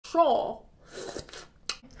So,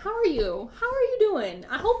 how are you? How are you doing?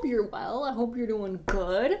 I hope you're well. I hope you're doing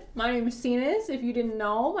good. My name is Cenus. If you didn't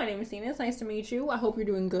know, my name is Cenus. Nice to meet you. I hope you're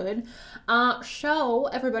doing good. So,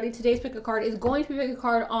 everybody, today's pick a card is going to be pick a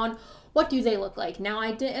card on what do they look like. Now,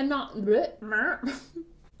 I'm not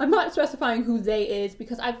I'm not specifying who they is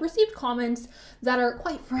because I've received comments that are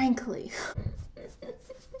quite frankly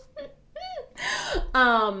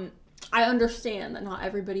I understand that not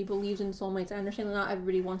everybody believes in soulmates. I understand that not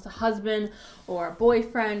everybody wants a husband or a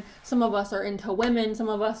boyfriend. Some of us are into women. Some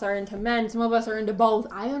of us are into men. Some of us are into both.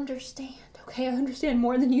 I understand, okay? I understand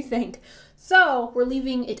more than you think. So we're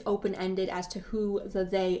leaving it open-ended as to who the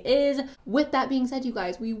they is. With that being said, you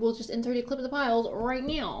guys, we will just insert a clip of the piles right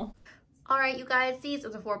now. All right, you guys, these are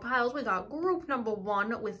the 4 piles. We got group number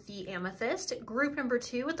 1 with the amethyst, group number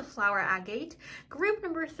 2 with the flower agate, group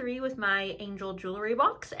number 3 with my angel jewelry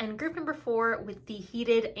box, and group number 4 with the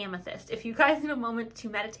heated amethyst. If you guys need a moment to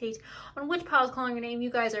meditate on which pile is calling your name, you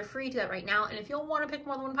guys are free to that right now. And if you don't want to pick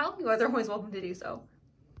more than one pile, you guys are always welcome to do so.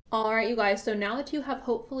 All right, you guys, so now that you have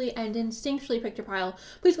hopefully and instinctually picked your pile,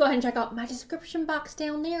 please go ahead and check out my description box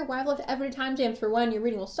down there where I've left every timestamps for when your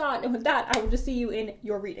reading will start. And with that, I will just see you in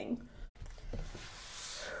your reading.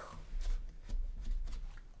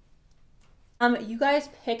 You guys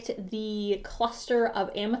picked the cluster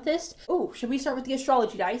of amethyst. Oh, should we start with the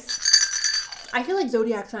astrology dice? I feel like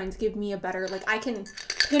zodiac signs give me a better, like I can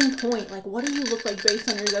pinpoint, like what do you look like based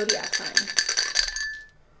on your zodiac sign?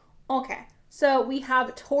 Okay, so we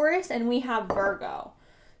have Taurus and we have Virgo.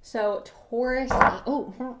 So Taurus,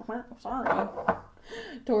 oh, sorry.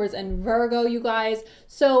 Taurus and Virgo, you guys.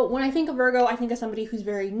 So when I think of Virgo, I think of somebody who's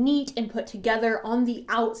very neat and put together on the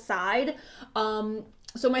outside.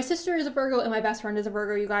 So my sister is a Virgo and my best friend is a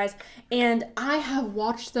Virgo, you guys, and I have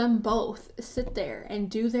watched them both sit there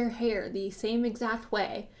and do their hair the same exact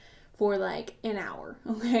way for like an hour,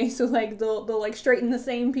 okay? So like they'll like straighten the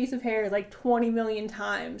same piece of hair like 20 million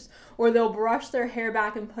times, or they'll brush their hair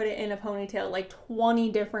back and put it in a ponytail like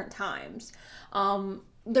 20 different times.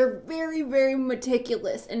 They're very, very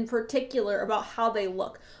meticulous and particular about how they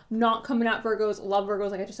look. Not coming at Virgos, love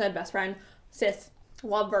Virgos, like I just said, best friend, sis,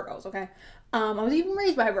 love Virgos, okay? I was even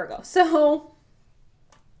raised by a Virgo, so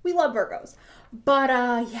we love Virgos. But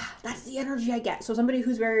yeah, that's the energy I get. So somebody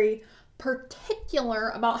who's very particular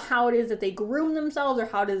about how it is that they groom themselves or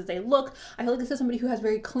how it is that they look. I feel like this is somebody who has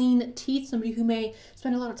very clean teeth, somebody who may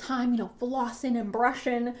spend a lot of time, you know, flossing and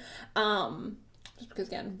brushing. Just because,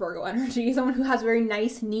 again, Virgo energy. Someone who has very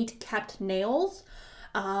nice, neat, kept nails.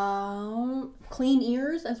 Clean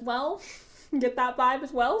ears as well. Get that vibe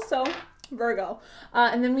as well, so Virgo.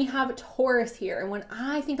 And then we have Taurus here. And when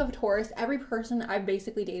I think of Taurus, every person I've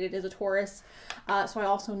basically dated is a Taurus. So I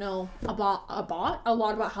also know a lot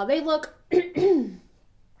about how they look.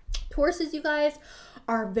 Tauruses, you guys,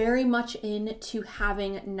 are very much into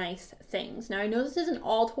having nice things. Now, I know this isn't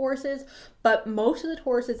all Tauruses, but most of the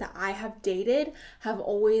Tauruses that I have dated have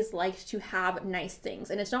always liked to have nice things.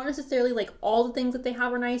 And it's not necessarily like all the things that they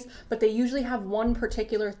have are nice, but they usually have one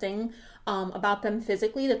particular thing about them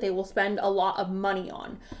physically that they will spend a lot of money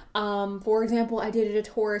on. For example, I dated a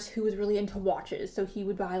Taurus who was really into watches, so he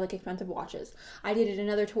would buy like expensive watches. I dated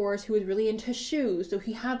another Taurus who was really into shoes, so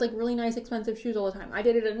he had like really nice expensive shoes all the time. I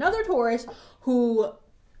dated another Taurus who,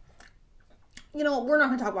 you know, we're not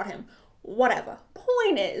gonna talk about him. Whatever.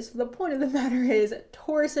 The point of the matter is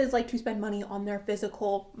Tauruses like to spend money on their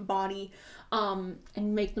physical body and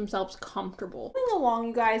make themselves comfortable. Moving along,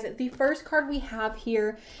 you guys, the first card we have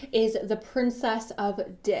here is the Princess of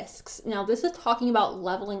Discs. Now, this is talking about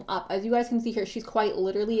leveling up. As you guys can see here, she's quite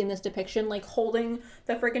literally in this depiction, like holding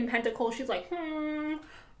the freaking pentacle. She's like,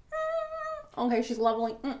 okay, she's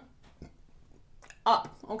leveling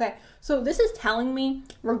up. Okay, so this is telling me,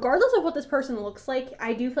 regardless of what this person looks like,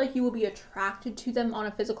 I do feel like you will be attracted to them on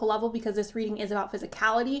a physical level because this reading is about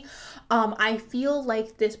physicality. I feel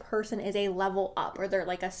like this person is a level up, or they're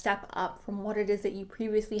like a step up from what it is that you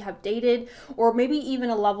previously have dated, or maybe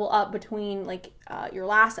even a level up between like your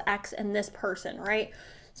last ex and this person, right?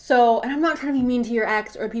 So, and I'm not trying to be mean to your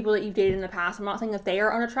ex or people that you've dated in the past. I'm not saying that they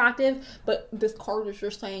are unattractive, but this card is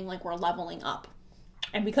just saying like we're leveling up.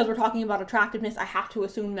 And because we're talking about attractiveness, I have to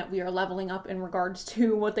assume that we are leveling up in regards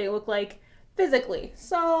to what they look like physically.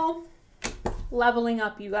 So, leveling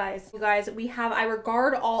up, you guys. You guys, we have I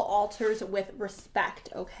regard all altars with respect,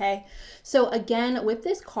 okay? So again, with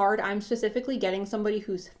this card, I'm specifically getting somebody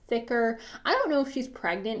who's thicker. I don't know if she's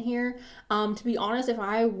pregnant here. To be honest, if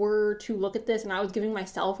I were to look at this and I was giving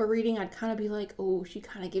myself a reading, I'd kind of be like, oh, she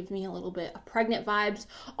kind of gives me a little bit of pregnant vibes.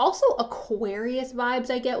 Also Aquarius vibes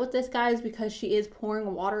I get with this, guys, because she is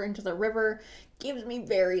pouring water into the river. Gives me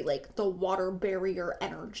very like the water barrier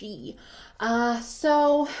energy.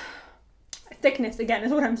 So thickness again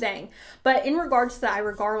is what I'm saying. But in regards to that, I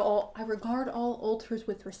regard all altars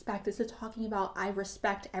with respect. This is talking about I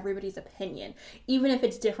respect everybody's opinion, even if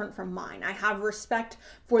it's different from mine. I have respect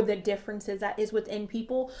for the differences that is within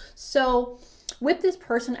people. So with this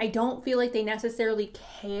person, I don't feel like they necessarily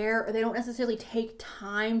care, or they don't necessarily take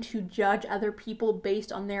time to judge other people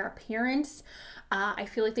based on their appearance. I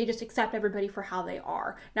feel like they just accept everybody for how they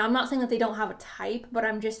are. Now, I'm not saying that they don't have a type, but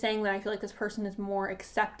I'm just saying that I feel like this person is more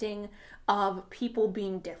accepting of people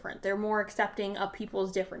being different. They're more accepting of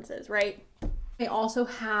people's differences, right? I also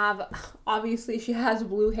have, obviously she has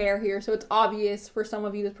blue hair here, so it's obvious for some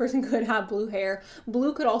of you this person could have blue hair.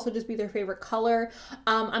 Blue could also just be their favorite color.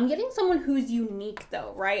 I'm getting someone who's unique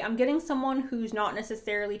though, right? I'm getting someone who's not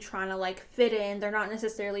necessarily trying to like fit in. They're not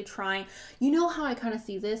necessarily trying, you know how I kind of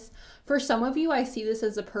see this? For some of you, I see this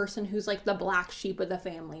as a person who's like the black sheep of the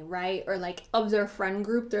family, right? Or like of their friend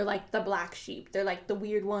group, they're like the black sheep. They're like the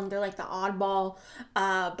weird one. They're like the oddball.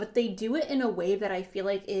 But they do it in a way that I feel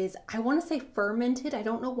like is, I want to say fermented. I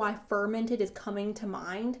don't know why fermented is coming to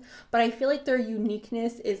mind, but I feel like their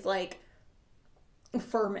uniqueness is like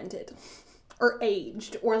fermented or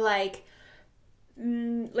aged or like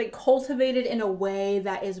cultivated in a way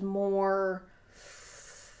that is more,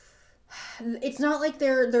 it's not like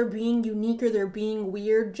they're being unique or they're being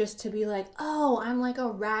weird just to be like, oh, I'm like a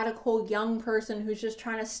radical young person who's just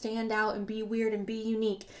trying to stand out and be weird and be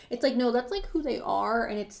unique. It's like, no, that's like who they are,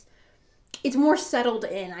 and it's more settled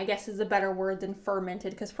in, I guess is a better word than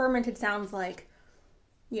fermented, because fermented sounds like,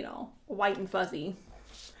 you know, white and fuzzy.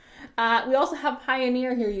 We also have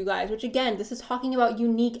Pioneer here, you guys, which again, this is talking about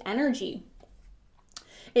unique energy.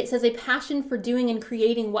 It says a passion for doing and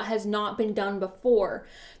creating what has not been done before.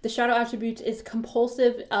 The shadow attributes is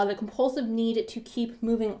compulsive, the compulsive need to keep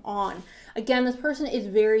moving on. Again, this person is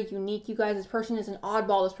very unique, you guys. This person is an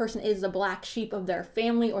oddball. This person is the black sheep of their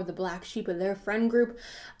family or the black sheep of their friend group.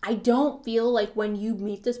 I don't feel like when you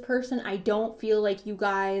meet this person, I don't feel like you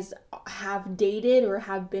guys have dated or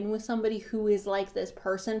have been with somebody who is like this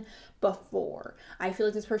person before. I feel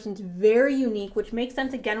like this person's very unique, which makes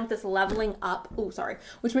sense again with this leveling up.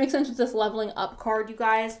 Which makes sense with this leveling up card, you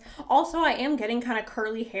guys. Also, I am getting kind of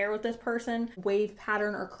curly hair with this person, wave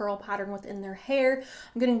pattern or curl pattern within their hair.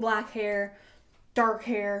 I'm getting black hair, dark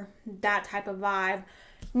hair, that type of vibe.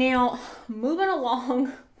 Now, moving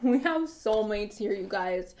along, we have soulmates here, you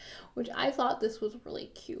guys, which I thought this was really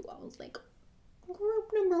cute. I was like,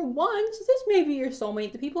 group number one, so this may be your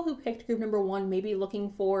soulmate. The people who picked group number one may be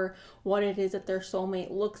looking for what it is that their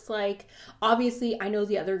soulmate looks like. Obviously, I know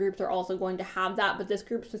the other groups are also going to have that, but this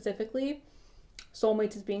group specifically,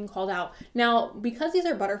 soulmates is being called out. Now, because these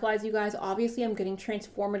are butterflies, you guys, obviously I'm getting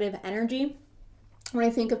transformative energy. When I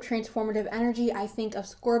think of transformative energy, I think of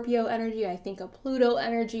Scorpio energy, I think of Pluto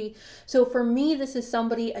energy. So for me, this is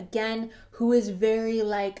somebody, again, who is very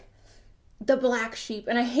like the black sheep,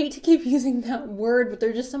 and I hate to keep using that word, but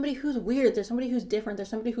they're just somebody who's weird. They're somebody who's different. They're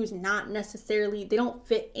somebody who's not necessarily, they don't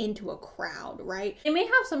fit into a crowd, right? They may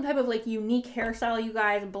have some type of like unique hairstyle, you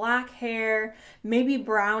guys. Black hair, maybe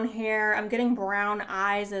brown hair. I'm getting brown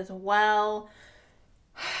eyes as well.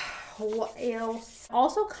 What else?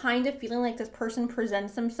 Also kind of feeling like this person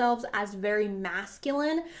presents themselves as very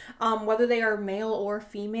masculine, whether they are male or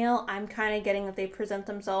female. I'm kind of getting that they present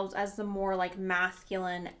themselves as the more like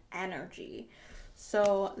masculine energy.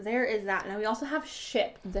 So there is that. Now we also have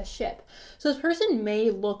the ship. So this person may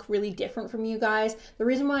look really different from you guys. The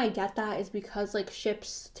reason why I get that is because like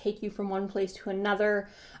ships take you from one place to another.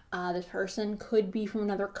 This person could be from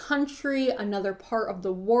another country, another part of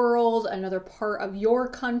the world, another part of your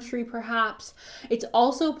country perhaps. It's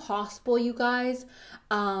also possible, you guys,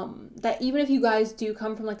 that even if you guys do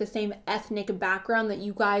come from like the same ethnic background, that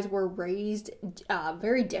you guys were raised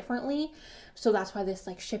very differently. So that's why this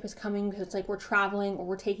like ship is coming, because it's like we're traveling or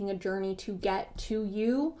we're taking a journey to get to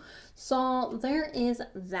you. So there is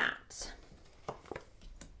that.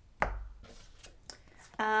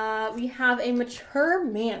 We have a mature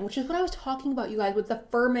man, which is what I was talking about, you guys, with the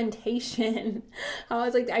fermentation. I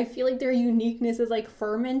was like, I feel like their uniqueness is like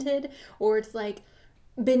fermented, or it's like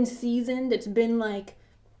been seasoned. It's been like,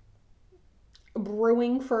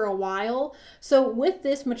 brewing for a while. So with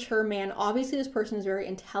this mature man, obviously this person is very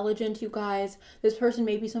intelligent, you guys. This person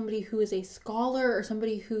may be somebody who is a scholar or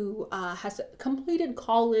somebody who has completed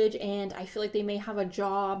college, and I feel like they may have a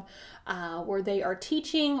job where they are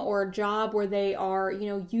teaching, or a job where they are, you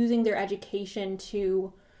know, using their education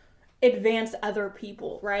to advance other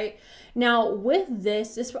people, right? Now with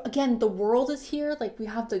this again, the world is here, like we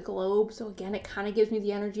have the globe, so again it kind of gives me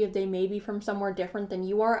the energy of they may be from somewhere different than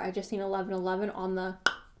you are. I just seen 1111 on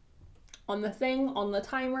the thing, on the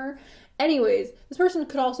timer. Anyways, this person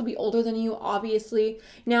could also be older than you, obviously.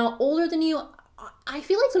 Now older than you, I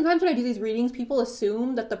feel like sometimes when I do these readings, people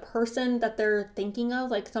assume that the person that they're thinking of,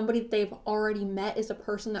 like somebody that they've already met, is the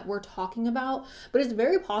person that we're talking about. But it's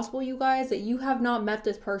very possible, you guys, that you have not met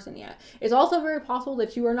this person yet. It's also very possible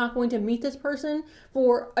that you are not going to meet this person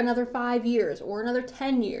for another 5 years, or another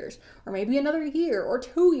 10 years, or maybe another year or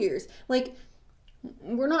 2 years. Like,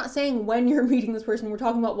 we're not saying when you're meeting this person, we're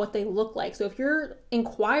talking about what they look like. So if you're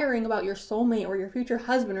inquiring about your soulmate or your future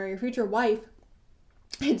husband or your future wife,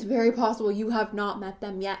 it's very possible you have not met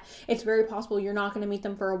them yet. It's very possible you're not going to meet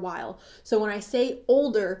them for a while. So when I say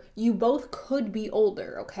older, you both could be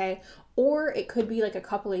older, okay? Or it could be like a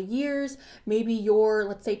couple of years. Maybe you're,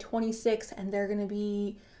 let's say, 26 and they're going to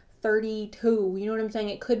be 32. You know what I'm saying?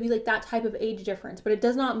 It could be like that type of age difference. But it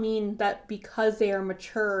does not mean that because they are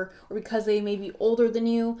mature or because they may be older than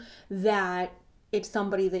you, that it's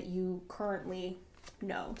somebody that you currently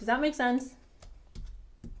know. Does that make sense?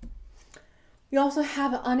 We also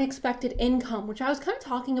have unexpected income, which I was kind of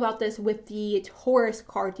talking about this with the Taurus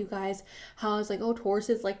card, you guys, how I was like, oh,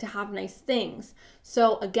 Tauruses like to have nice things.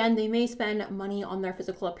 So again, they may spend money on their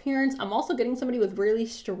physical appearance. I'm also getting somebody with really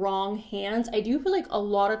strong hands. I do feel like a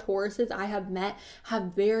lot of Tauruses I have met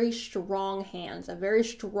have very strong hands, a very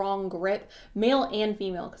strong grip, male and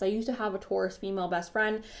female, because I used to have a Taurus female best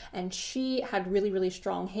friend, and she had really, really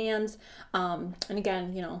strong hands. And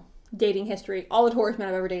again, you know, dating history, all the Taurus men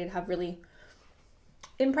I've ever dated have really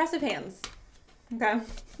impressive hands. Okay.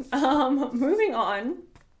 Moving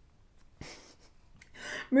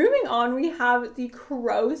on, we have the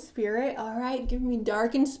Crow spirit. All right, give me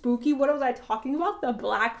dark and spooky. What was I talking about? The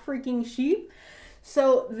black freaking sheep.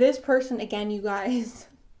 So this person, again, you guys,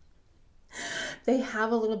 they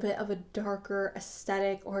have a little bit of a darker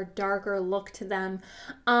aesthetic or darker look to them.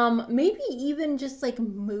 Maybe even just like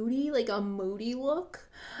moody, like a moody look.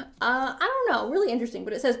 I don't know, really interesting,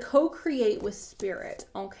 but it says co-create with spirit.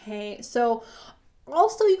 Okay, so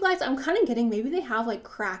also, you guys, I'm kind of getting, maybe they have like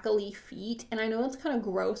crackly feet, and I know it's kind of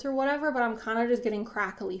gross or whatever, but I'm kind of just getting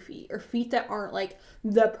crackly feet, or feet that aren't like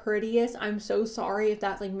the prettiest. I'm so sorry if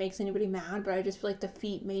that like makes anybody mad, but I just feel like the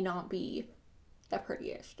feet may not be the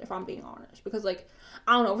prettiest, if I'm being honest, because like,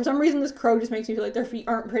 I don't know, for some reason this crow just makes me feel like their feet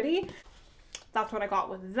aren't pretty. That's what I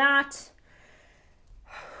got with that.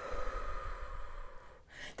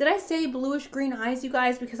 Did I say bluish green eyes, you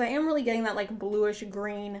guys? Because I am really getting that like bluish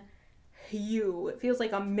green hue. It feels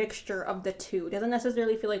like a mixture of the two. It doesn't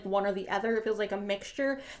necessarily feel like one or the other. It feels like a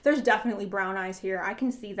mixture. There's definitely brown eyes here, I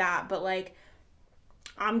can see that, but like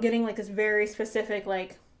I'm getting like this very specific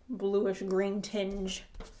like bluish green tinge.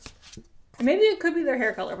 Maybe it could be their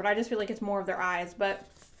hair color, but I just feel like it's more of their eyes. But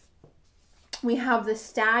we have the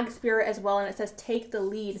stag spirit as well, and it says take the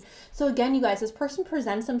lead. So again, you guys, this person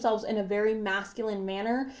presents themselves in a very masculine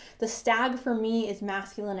manner. The stag for me is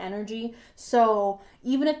masculine energy. So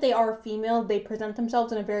even if they are female, they present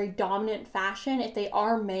themselves in a very dominant fashion. If they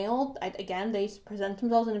are male, again, they present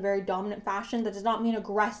themselves in a very dominant fashion. That does not mean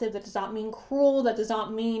aggressive. That does not mean cruel. That does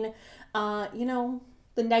not mean, you know,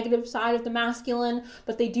 the negative side of the masculine,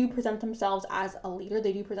 but they do present themselves as a leader.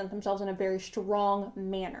 They do present themselves in a very strong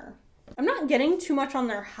manner. I'm not getting too much on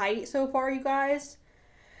their height so far, you guys.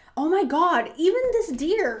 Oh my God, even this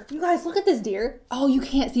deer. You guys, look at this deer. Oh, you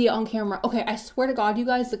can't see it on camera. Okay, I swear to God, you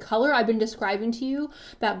guys, the color I've been describing to you,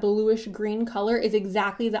 that bluish green color, is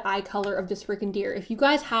exactly the eye color of this freaking deer. If you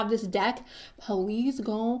guys have this deck, please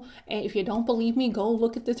go, and if you don't believe me, go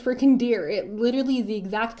look at this freaking deer. It literally is the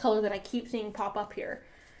exact color that I keep seeing pop up here.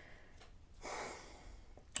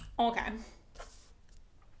 Okay.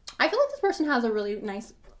 I feel like this person has a really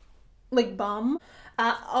nice like bum.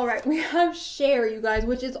 All right, we have Cher, you guys,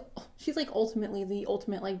 which is, she's like ultimately the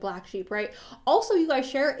ultimate like black sheep, right? Also, you guys,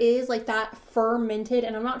 Cher is like that fermented,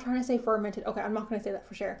 and I'm not trying to say fermented. Okay, I'm not going to say that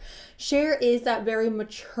for Cher. Cher is that very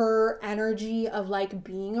mature energy of like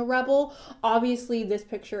being a rebel. Obviously, this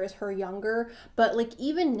picture is her younger, but like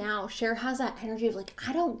even now, Cher has that energy of like,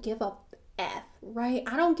 I don't give a F, right?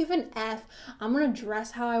 I don't give an F. I'm gonna dress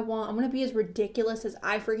how I want. I'm gonna be as ridiculous as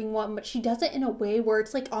I freaking want, but she does it in a way where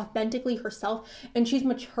it's like authentically herself, and she's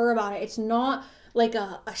mature about it. It's not like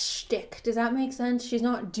a shtick. Does that make sense? She's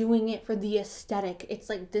not doing it for the aesthetic. It's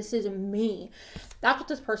like, this is me. That's what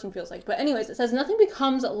this person feels like. But anyways, it says nothing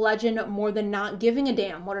becomes legend more than not giving a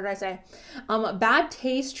damn. What did I say? Bad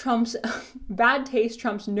taste trumps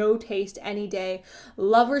no taste any day.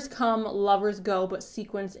 Lovers come, lovers go, but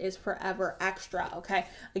sequence is forever extra. Okay.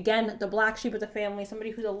 Again, the black sheep of the family,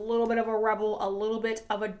 somebody who's a little bit of a rebel, a little bit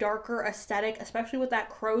of a darker aesthetic, especially with that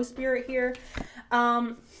crow spirit here.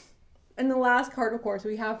 And the last card, of course,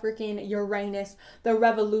 we have freaking Uranus, the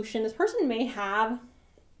revolution. This person may have,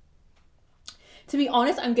 to be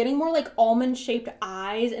honest, I'm getting more like almond-shaped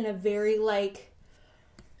eyes and a very like,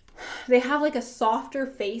 they have like a softer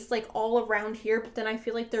face like all around here, but then I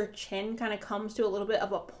feel like their chin kind of comes to a little bit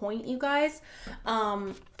of a point, you guys.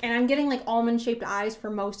 And I'm getting like almond-shaped eyes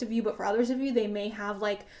for most of you, but for others of you, they may have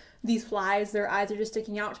like these flies. Their eyes are just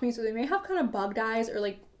sticking out to me, so they may have kind of bugged eyes or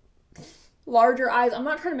like larger eyes. I'm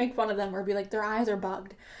not trying to make fun of them or be like their eyes are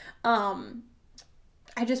bugged.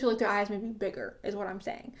 I just feel like their eyes may be bigger is what I'm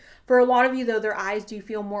saying. For a lot of you though, their eyes do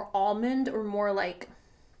feel more almond or more like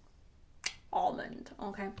almond.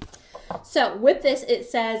 Okay. So with this, it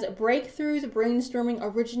says breakthroughs, brainstorming,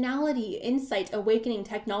 originality, insight, awakening,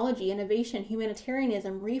 technology, innovation,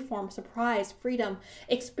 humanitarianism, reform, surprise, freedom,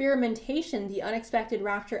 experimentation, the unexpected,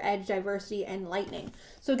 rapture, edge, diversity, and lightning.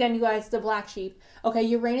 So again, you guys, the black sheep. Okay,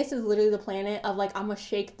 Uranus is literally the planet of like, I'm gonna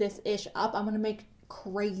shake this ish up. I'm gonna make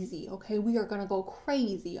crazy. Okay, we are gonna go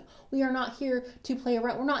crazy. We are not here to play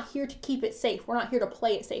around. We're not here to keep it safe. We're not here to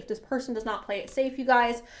play it safe. This person does not play it safe, you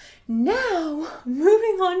guys. Now,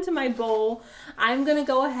 moving on to my bowl, I'm gonna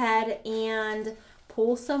go ahead and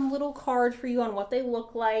pull some little cards for you on what they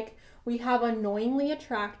look like. We have annoyingly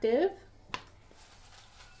attractive.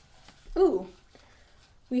 Ooh.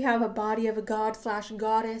 We have a body of a god /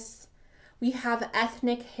 goddess. We have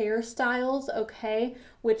ethnic hairstyles, okay,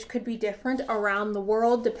 which could be different around the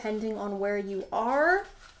world depending on where you are.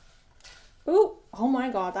 Ooh, oh my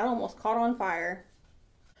God, that almost caught on fire.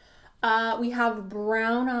 We have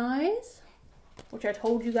brown eyes, which I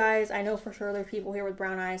told you guys, I know for sure there's people here with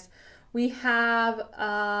brown eyes. We have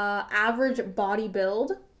average body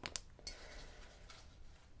build.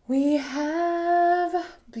 We have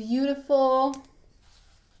beautiful,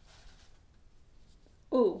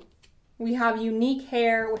 ooh. We have unique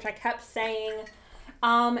hair, which I kept saying.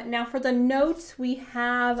 Now for the notes, we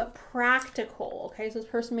have practical. Okay, so this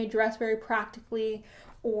person may dress very practically,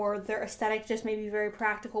 or their aesthetic just may be very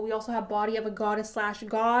practical. We also have body of a goddess /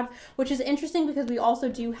 god, which is interesting because we also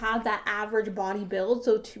do have that average body build.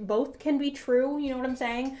 So both can be true, you know what I'm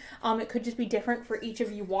saying? It could just be different for each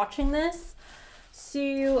of you watching this.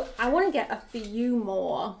 So I want to get a few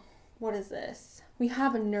more. What is this? We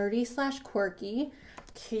have a nerdy / quirky.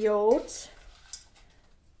 Cute.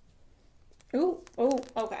 Ooh, oh,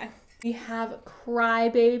 okay. We have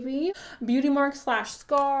crybaby, beauty mark /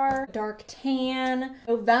 scar, dark tan,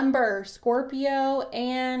 November, Scorpio,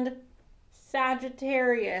 and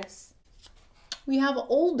Sagittarius. We have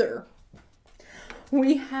older.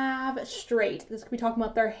 We have straight. This could be talking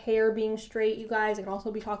about their hair being straight, you guys. It could also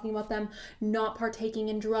be talking about them not partaking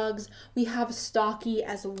in drugs. We have stocky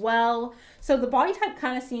as well. So the body type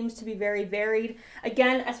kind of seems to be very varied.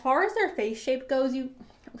 Again, as far as their face shape goes,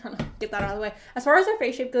 I'm trying to get that out of the way. As far as their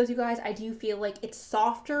face shape goes, you guys, I do feel like it's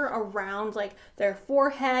softer around like their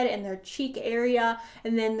forehead and their cheek area,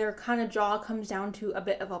 and then their kind of jaw comes down to a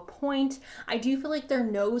bit of a point. I do feel like their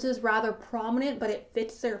nose is rather prominent, but it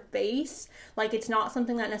fits their face. Like it's not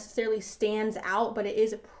something that necessarily stands out, but it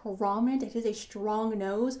is prominent. It is a strong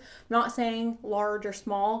nose. I'm not saying large or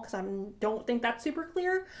small because I don't think that's super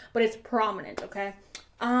clear, but it's prominent, okay?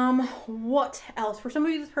 What else? For some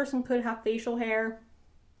of you, this person could have facial hair.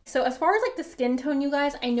 So as far as like the skin tone, you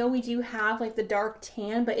guys, I know we do have like the dark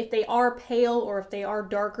tan, but if they are pale or if they are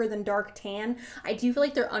darker than dark tan, I do feel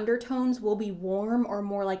like their undertones will be warm or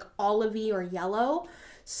more like olivey or yellow.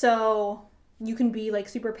 So you can be like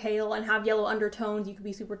super pale and have yellow undertones. You could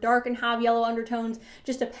be super dark and have yellow undertones.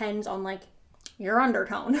 Just depends on like your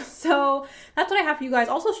undertone. So that's what I have for you guys.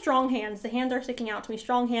 Also strong hands. The hands are sticking out to me.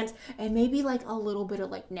 Strong hands, and maybe like a little bit of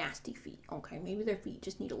like nasty feet. Okay, maybe their feet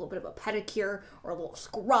just need a little bit of a pedicure or a little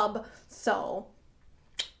scrub. So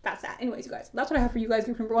that's that. Anyways, you guys, that's what I have for you guys.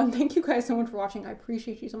 Group number 1. Thank you guys so much for watching. I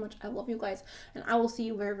appreciate you so much. I love you guys, and I will see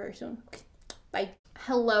you very, very soon. Okay, bye.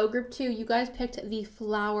 Hello, group 2. You guys picked the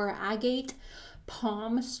flower agate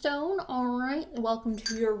palm stone. All right, welcome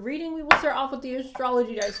to your reading. We will start off with the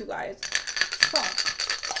astrology dice, you guys.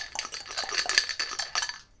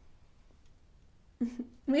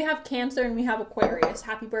 We have Cancer and we have Aquarius.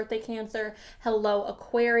 Happy birthday, Cancer. Hello,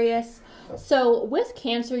 Aquarius. So with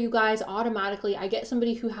Cancer, you guys, automatically I get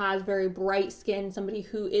somebody who has very bright skin, somebody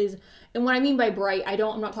who is, and what I mean by bright,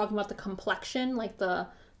 I'm not talking about the complexion, like the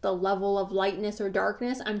level of lightness or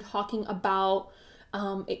darkness. I'm talking about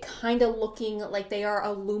it kind of looking like they are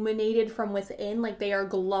illuminated from within, like they are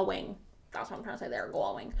glowing. That's what I'm trying to say, they're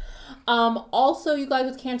glowing. Also, you guys,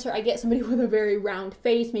 with Cancer, I get somebody with a very round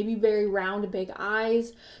face, maybe very round, big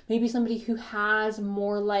eyes, maybe somebody who has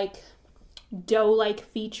more like doe-like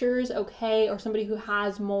features, okay, or somebody who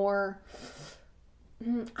has more,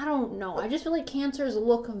 I don't know. I just feel like Cancers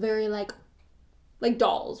look very like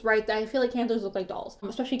dolls, right? I feel like Cancers look like dolls,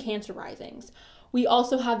 especially Cancer risings. We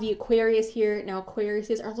also have the Aquarius here. Now,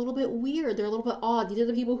 Aquariuses are a little bit weird. They're a little bit odd. These are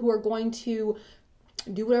the people who are going to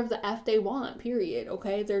do whatever the F they want, period,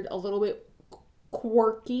 okay? They're a little bit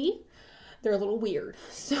quirky. They're a little weird.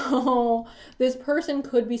 So this person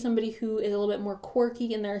could be somebody who is a little bit more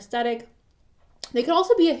quirky in their aesthetic. They could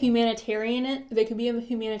also be a humanitarian. They could be a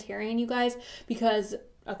humanitarian, you guys, because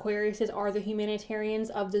Aquariuses are the humanitarians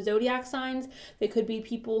of the zodiac signs. They could be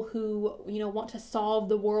people who, you know, want to solve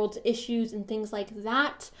the world's issues and things like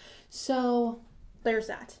that. So there's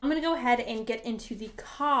that. I'm going to go ahead and get into the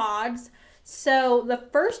cards. So the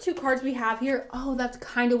first two cards we have here, oh, that's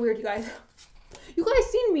kind of weird, you guys. You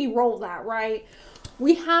guys seen me roll that, right?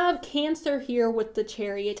 We have Cancer here with the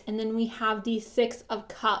Chariot, and then we have the Six of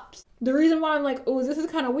Cups. The reason why I'm like, oh, this is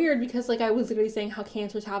kind of weird, because like I was literally saying how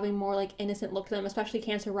Cancer's having more like innocent look to them, especially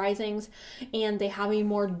Cancer risings, and they have a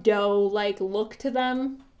more doe-like look to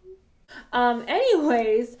them.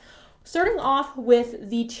 Anyways, starting off with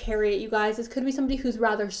the Chariot, you guys, this could be somebody who's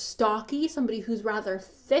rather stocky, somebody who's rather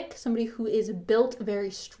thick, somebody who is built very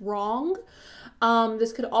strong.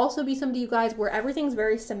 This could also be somebody, you guys, where everything's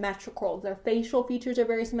very symmetrical. Their facial features are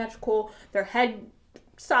very symmetrical. Their head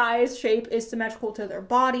size, shape is symmetrical to their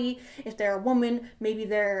body. If they're a woman, maybe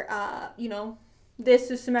they're, you know,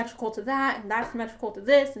 this is symmetrical to that, and that's symmetrical to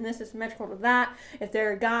this, and this is symmetrical to that. If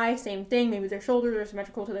they're a guy, same thing. Maybe their shoulders are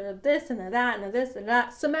symmetrical to their this and their that and their this and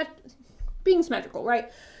that. Being symmetrical,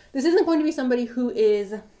 right? This isn't going to be somebody who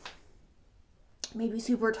is maybe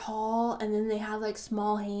super tall and then they have like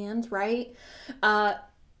small hands, right?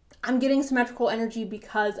 I'm getting symmetrical energy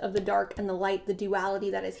because of the dark and the light, the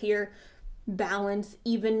duality that is here. Balance,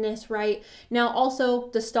 evenness, right? Now also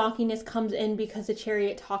the stockiness comes in because the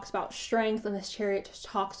Chariot talks about strength, and this chariot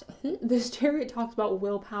talks about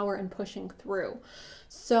willpower and pushing through.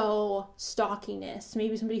 So stockiness,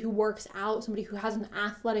 maybe somebody who works out, somebody who has an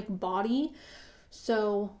athletic body.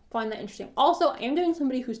 So find that interesting. Also, I am doing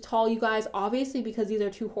somebody who's tall, you guys, obviously because these are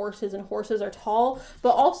two horses and horses are tall, but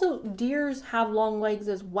also deers have long legs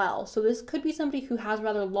as well. So this could be somebody who has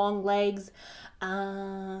rather long legs,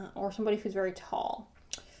 or somebody who's very tall.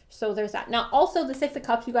 So there's that. Now also the Six of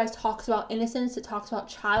Cups, you guys, talks about innocence. It talks about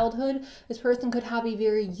childhood. This person could have a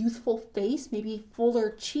very youthful face, maybe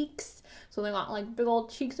fuller cheeks. So they got like big old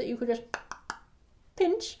cheeks that you could just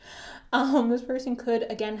pinch. This person could,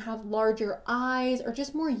 again, have larger eyes or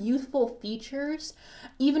just more youthful features,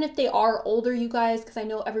 even if they are older, you guys, because I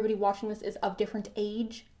know everybody watching this is of a different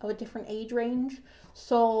age range.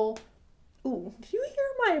 So, ooh, do you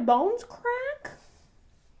hear my bones crack?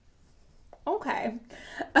 Okay.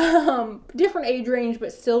 Different age range,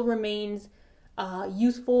 but still remains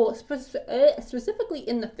youthful, specifically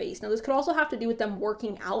in the face. Now, this could also have to do with them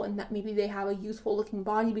working out, and that maybe they have a youthful looking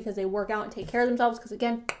body because they work out and take care of themselves, because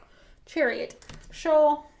again, Chariot.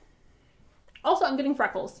 So, also I'm getting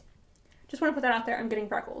freckles. Just want to put that out there. I'm getting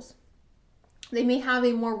freckles. They may have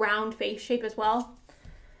a more round face shape as well.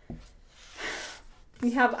 We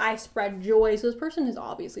have I spread joy. So this person is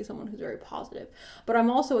obviously someone who's very positive. But I'm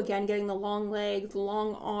also, again, getting the long legs,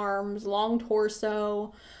 long arms, long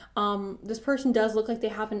torso. This person does look like they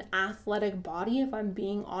have an athletic body, if I'm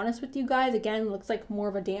being honest with you guys. Again, looks like more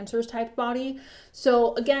of a dancer's type body.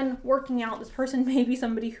 So again, working out, this person may be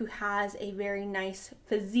somebody who has a very nice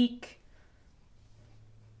physique.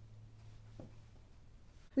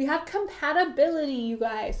 We have compatibility, you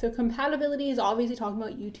guys. So compatibility is obviously talking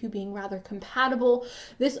about you two being rather compatible.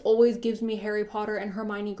 This always gives me Harry Potter and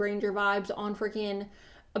Hermione Granger vibes on freaking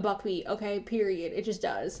a buckwheat, okay? Period. It just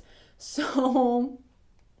does. So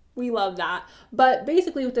we love that. But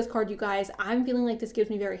basically with this card, you guys, I'm feeling like this gives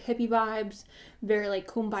me very hippie vibes, very like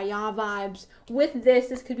kumbaya vibes. With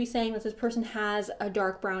this could be saying that this person has a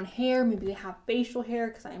dark brown hair. Maybe they have facial hair,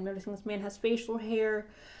 because I am noticing this man has facial hair.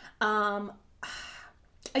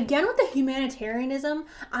 Again, with the humanitarianism,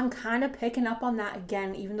 I'm kind of picking up on that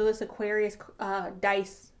again, even though this Aquarius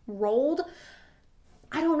dice rolled.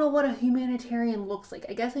 I don't know what a humanitarian looks like.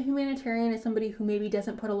 I guess a humanitarian is somebody who maybe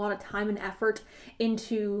doesn't put a lot of time and effort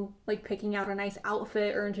into like picking out a nice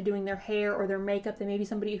outfit or into doing their hair or their makeup. They may be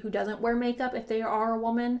somebody who doesn't wear makeup if they are a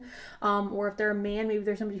woman, or if they're a man, maybe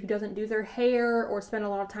they're somebody who doesn't do their hair or spend a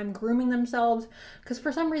lot of time grooming themselves. Because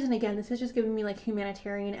for some reason, again, this is just giving me like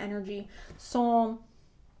humanitarian energy. So,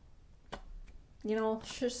 you know,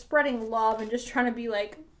 just spreading love and just trying to be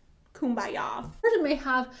like, kumbaya. The person may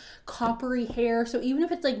have coppery hair, so even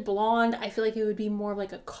if it's like blonde, I feel like it would be more of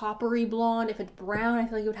like a coppery blonde. If it's brown, I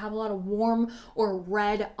feel like it would have a lot of warm or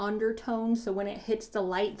red undertones, so when it hits the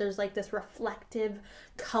light, there's like this reflective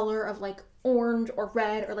color of like orange or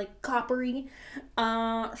red or like coppery.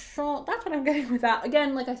 So that's what I'm getting with that.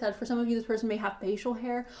 Again, like I said, for some of you, this person may have facial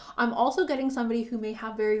hair. I'm also getting somebody who may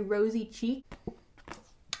have very rosy cheeks.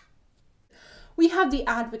 We have the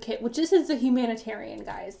Advocate, which this is the humanitarian,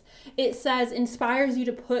 guys. It says, inspires you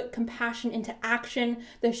to put compassion into action.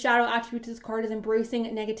 The shadow attribute to this card is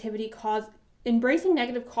embracing negative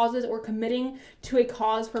causes or committing to a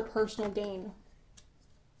cause for personal gain.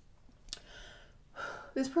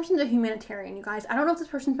 This person's a humanitarian, you guys. I don't know if this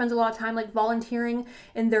person spends a lot of time like volunteering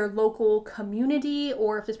in their local community,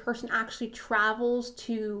 or if this person actually travels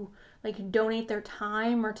to like donate their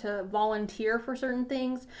time or to volunteer for certain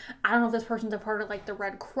things. I don't know if this person's a part of like the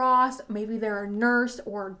Red Cross. Maybe they're a nurse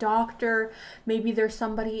or a doctor. Maybe there's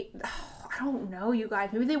somebody, I don't know, you guys.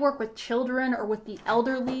 Maybe they work with children or with the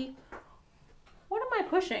elderly. What am I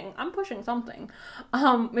pushing? I'm pushing something.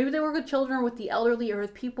 Maybe they work with children or with the elderly or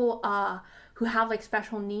with people who have like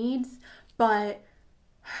special needs, but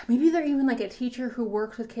maybe they're even like a teacher who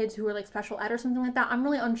works with kids who are like special ed or something like that. I'm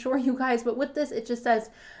really unsure, you guys, but with this, it just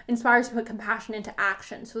says inspires to put compassion into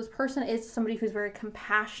action. So this person is somebody who's very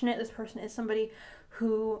compassionate. This person is somebody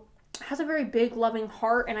who has a very big loving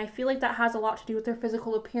heart, and I feel like that has a lot to do with their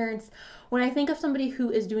physical appearance. When I think of somebody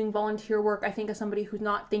who is doing volunteer work, I think of somebody who's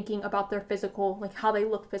not thinking about their physical, like how they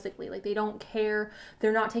look physically. Like they don't care.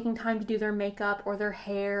 They're not taking time to do their makeup or their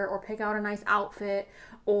hair or pick out a nice outfit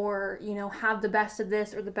or, you know, have the best of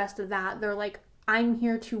this or the best of that. They're like, I'm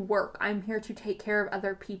here to work. I'm here to take care of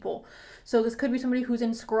other people. So this could be somebody who's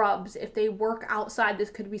in scrubs. If they work outside, this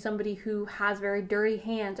could be somebody who has very dirty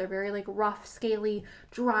hands or very like rough, scaly,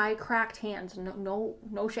 dry, cracked hands. No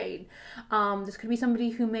shade. This could be somebody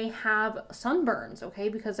who may have sunburns, okay,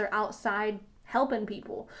 because they're outside helping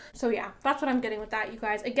people. So yeah, that's what I'm getting with that, you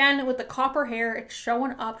guys. Again, with the copper hair, it's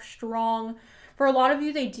showing up strong. For a lot of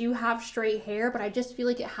you, they do have straight hair, but I just feel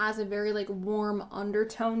like it has a very like warm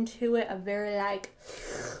undertone to it, a very like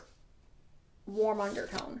warm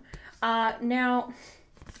undertone. Now,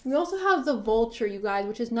 we also have the Vulture, you guys,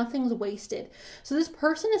 which is nothing's wasted. So this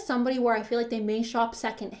person is somebody where I feel like they may shop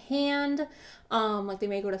secondhand. Like they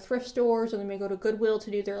may go to thrift stores or they may go to Goodwill to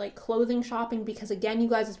do their like clothing shopping, because again, you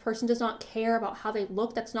guys, this person does not care about how they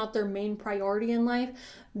look. That's not their main priority in life.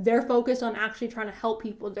 They're focused on actually trying to help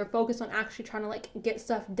people. They're focused on actually trying to like get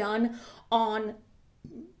stuff done on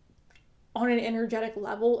an energetic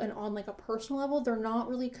level and on like a personal level. They're not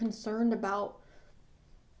really concerned about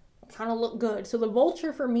trying to look good. So the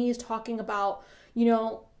Vulture for me is talking about, you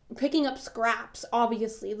know, picking up scraps.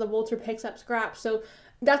 Obviously, the Vulture picks up scraps. So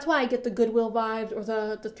that's why I get the Goodwill vibes or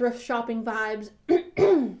the thrift shopping vibes.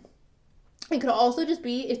 It could also just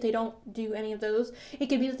be, if they don't do any of those, it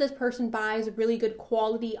could be that this person buys really good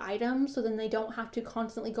quality items, so then they don't have to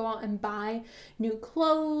constantly go out and buy new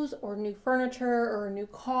clothes or new furniture or a new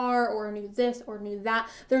car or a new this or new that.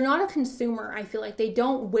 They're not a consumer, I feel like. They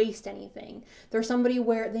don't waste anything. They're somebody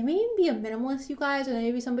where they may even be a minimalist, you guys, or they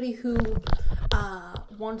may be somebody who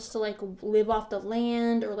wants to like live off the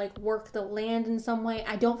land or like work the land in some way.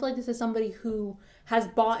 I don't feel like this is somebody who has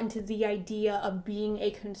bought into the idea of being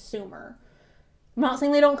a consumer. I'm not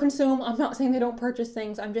saying they don't consume. I'm not saying they don't purchase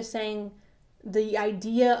things. I'm just saying the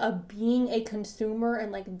idea of being a consumer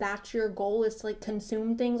and like that's your goal is to like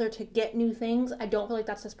consume things or to get new things. I don't feel like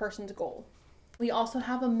that's this person's goal. We also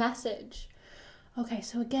have a Message. Okay,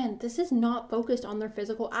 so again, this is not focused on their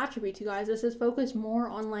physical attributes, you guys. This is focused more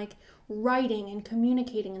on like writing and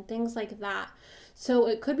communicating and things like that. So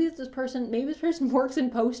it could be that this person, maybe this person works in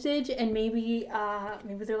postage, and maybe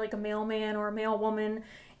they're like a mailman or a mail woman,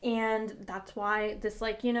 and that's why this,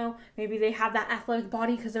 like, you know, maybe they have that athletic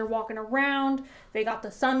body because they're walking around. They got the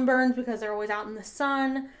sunburns because they're always out in the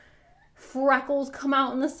sun. Freckles come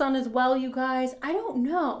out in the sun as well, you guys. I don't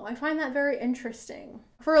know. I find that very interesting.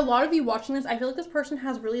 For a lot of you watching this, I feel like this person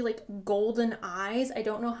has really like golden eyes. I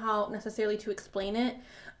don't know how necessarily to explain it.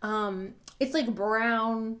 It's like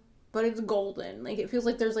brown, but it's golden. Like it feels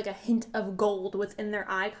like there's like a hint of gold within their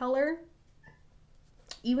eye color.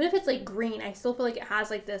 Even if it's like green, I still feel like it has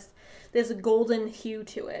like this golden hue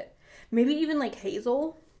to it. Maybe even like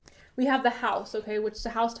hazel. We have the house, okay, which the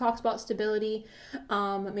house talks about stability.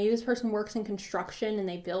 Maybe this person works in construction and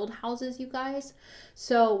they build houses, you guys.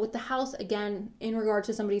 So with the house, again, in regards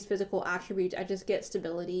to somebody's physical attributes, I just get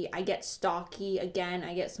stability. I get stocky. Again,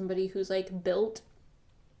 I get somebody who's like built.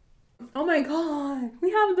 Oh my God,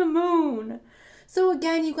 we have the moon. So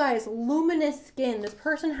again, you guys, luminous skin. This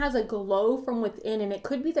person has a glow from within, and it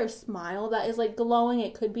could be their smile that is like glowing.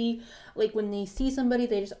 It could be like when they see somebody,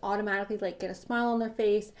 they just automatically like get a smile on their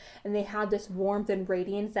face, and they have this warmth and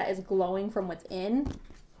radiance that is glowing from within.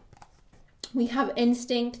 We have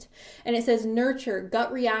instinct, and it says nurture,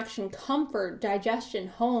 gut reaction, comfort, digestion,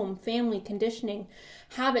 home, family, conditioning,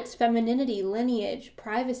 habits, femininity, lineage,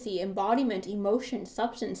 privacy, embodiment, emotion,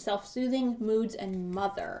 substance, self-soothing, moods, and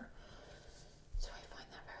mother.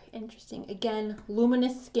 Interesting. Again,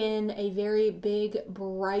 luminous skin, a very big,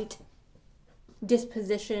 bright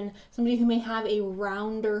disposition. Somebody who may have a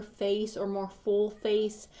rounder face or more full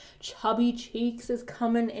face. Chubby cheeks is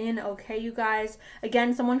coming in, okay, you guys.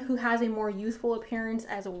 Again, someone who has a more youthful appearance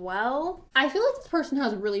as well. I feel like this person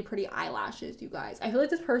has really pretty eyelashes, you guys. I feel like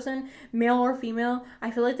this person, male or female,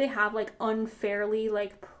 I feel like they have like unfairly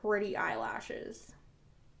like pretty eyelashes.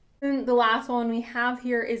 And the last one we have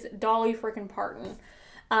here is Dolly frickin' Parton.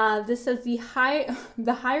 This says the higher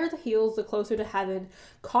the heels, the closer to heaven.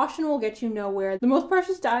 Caution will get you nowhere. The most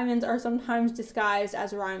precious diamonds are sometimes disguised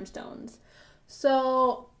as rhinestones.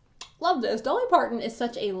 So, love this. Dolly Parton is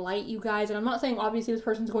such a light, you guys. And I'm not saying obviously this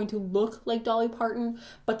person's going to look like Dolly Parton,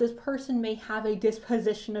 but this person may have a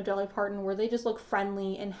disposition of Dolly Parton where they just look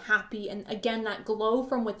friendly and happy. And again, that glow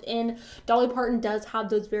from within. Dolly Parton does have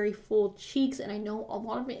those very full cheeks. And I know a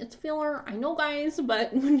lot of it is filler. I know, guys,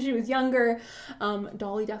 but when she was younger,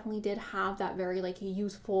 Dolly definitely did have that very like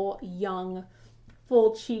youthful, young,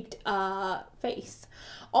 full-cheeked face.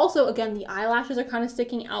 Also, again, the eyelashes are kind of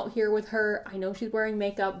sticking out here with her. I know she's wearing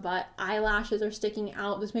makeup, but eyelashes are sticking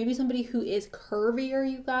out. This may be somebody who is curvier,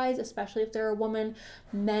 you guys, especially if they're a woman.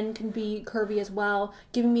 Men can be curvy as well,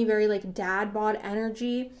 giving me very like dad bod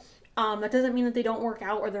energy. That doesn't mean that they don't work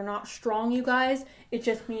out or they're not strong, you guys. It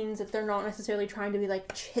just means that they're not necessarily trying to be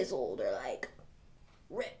like chiseled or like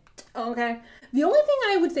ripped. Okay. The only thing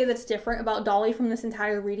I would say that's different about Dolly from this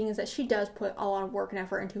entire reading is that she does put a lot of work and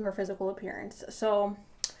effort into her physical appearance. So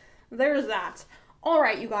there's that. All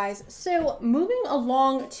right, you guys. So moving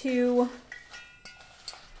along, you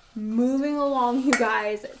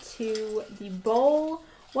guys, to the bowl.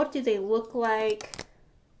 What do they look like?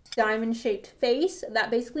 Diamond-shaped face.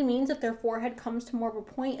 That basically means that their forehead comes to more of a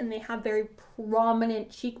point and they have very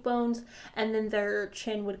prominent cheekbones, and then their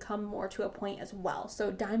chin would come more to a point as well.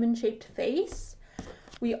 So diamond-shaped face.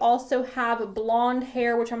 We also have blonde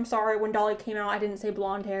hair, which I'm sorry, when Dolly came out, I didn't say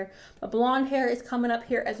blonde hair, but blonde hair is coming up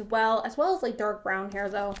here as well as like dark brown hair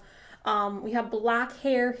though. We have black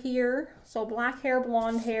hair here. So black hair,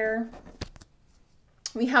 blonde hair.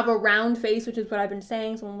 We have a round face, which is what I've been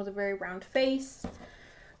saying. Someone with a very round face.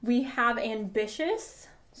 We have ambitious.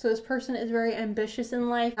 So this person is very ambitious in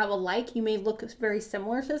life. Have a like. You may look very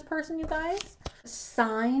similar to this person, you guys.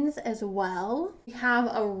 Signs as well. We have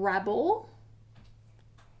a rebel.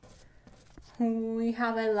 We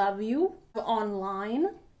have a love you. Online. We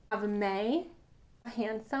have a May. A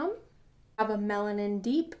handsome. We have a melanin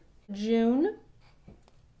deep. June.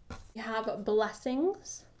 We have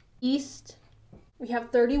blessings. East. We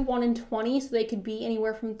have 31 and 20, so they could be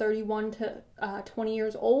anywhere from 31 to 20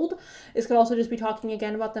 years old. This could also just be talking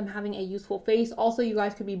again about them having a youthful face. Also, you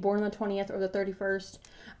guys could be born on the 20th or the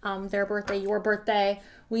 31st. Their birthday, your birthday.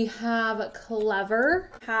 We have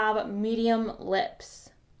clever, have medium lips.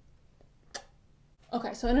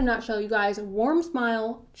 Okay, so in a nutshell, you guys, warm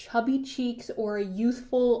smile, chubby cheeks, or a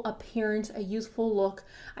youthful appearance, a youthful look.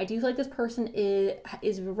 I do feel like this person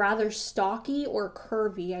is rather stocky or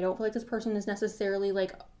curvy. I don't feel like this person is necessarily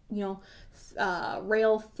like, you know,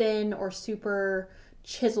 rail thin or super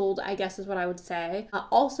chiseled, I guess is what I would say.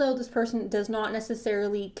 Also, this person does not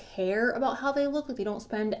necessarily care about how they look. Like, they don't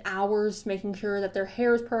spend hours making sure that their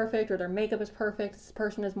hair is perfect or their makeup is perfect. This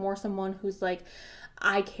person is more someone who's like,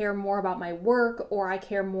 I care more about my work, or I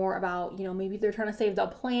care more about, you know, maybe they're trying to save the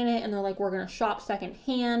planet and they're like, we're going to shop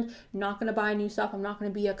secondhand, not going to buy new stuff. I'm not going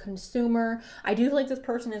to be a consumer. I do feel like this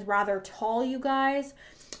person is rather tall, you guys.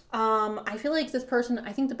 I feel like this person,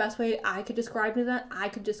 I think the best way I could describe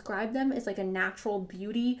them is like a natural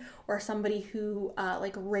beauty, or somebody who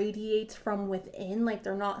like radiates from within. Like,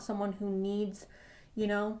 they're not someone who needs, you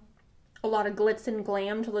know, a lot of glitz and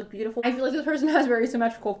glam to look beautiful. I feel like this person has very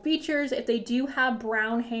symmetrical features. If they do have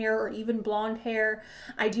brown hair or even blonde hair,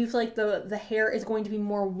 I do feel like the hair is going to be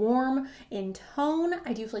more warm in tone.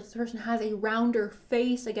 I do feel like this person has a rounder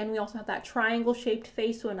face. Again, we also have that triangle shaped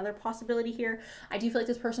face, so another possibility here. I do feel like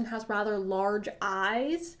this person has rather large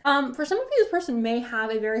eyes. For some of you, this person may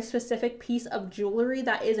have a very specific piece of jewelry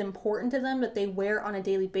that is important to them that they wear on a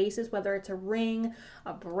daily basis, whether it's a ring,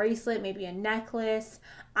 a bracelet, maybe a necklace.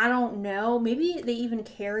 I don't know. Maybe they even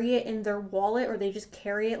carry it in their wallet, or they just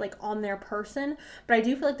carry it like on their person. But I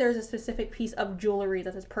do feel like there's a specific piece of jewelry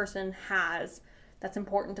that this person has that's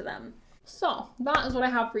important to them. So that is what I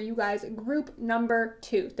have for you guys. Group number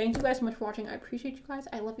 2. Thank you guys so much for watching. I appreciate you guys.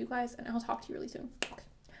 I love you guys, and I'll talk to you really soon. Okay.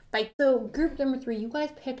 Bye. So group number 3, you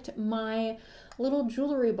guys picked my little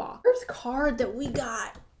jewelry box. First card that we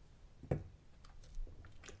got.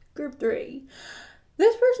 Group 3.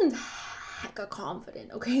 This person's hecka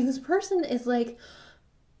confident, okay? This person is like,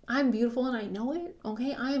 I'm beautiful and I know it,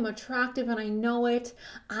 okay? I am attractive and I know it.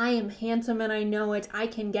 I am handsome and I know it. I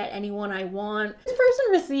can get anyone I want. This person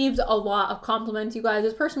receives a lot of compliments, you guys.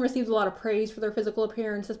 This person receives a lot of praise for their physical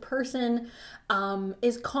appearance. This person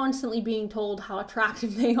is constantly being told how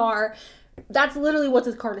attractive they are. That's literally what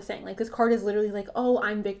this card is saying. Like, this card is literally like, oh,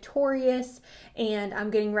 I'm victorious and I'm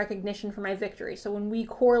getting recognition for my victory. So when we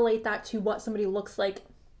correlate that to what somebody looks like,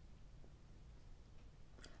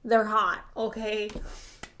 they're hot, okay?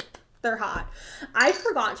 They're hot. I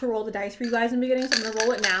forgot to roll the dice for you guys in the beginning, so I'm gonna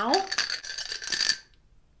roll it now.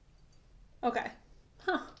 Okay.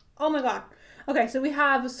 Huh. Oh my god. Okay, so we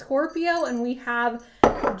have Scorpio and we have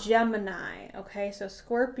Gemini. Okay, so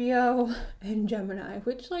Scorpio and Gemini,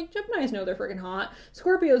 which, like, Geminis know they're freaking hot.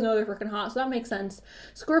 Scorpios know they're freaking hot, so that makes sense.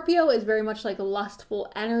 Scorpio is very much like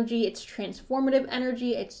lustful energy. It's transformative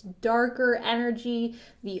energy. It's darker energy,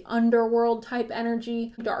 the underworld type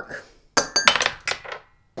energy. Dark,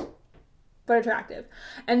 but attractive.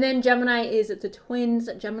 And then Gemini is the twins.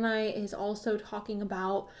 Gemini is also talking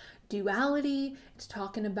about duality. It's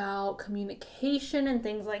talking about communication and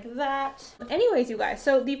things like that. Anyways, you guys,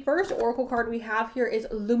 so the first oracle card we have here is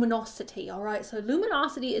luminosity. All right, so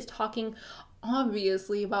luminosity is talking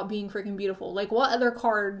obviously about being freaking beautiful. Like, what other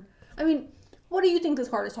card? I mean, what do you think this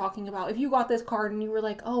card is talking about? If you got this card and you were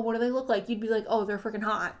like, oh, what do they look like? You'd be like, oh, they're freaking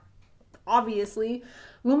hot. Obviously,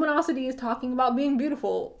 luminosity is talking about being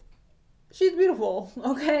beautiful. She's beautiful,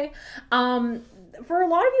 okay? For a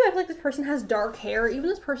lot of you, I feel like this person has dark hair. Even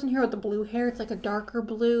this person here with the blue hair, it's like a darker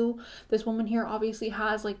blue. This woman here obviously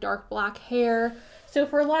has like dark black hair. So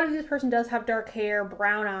for a lot of you, this person does have dark hair,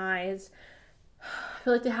 brown eyes. I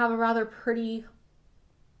feel like they have a rather pretty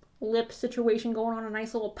lip situation going on, a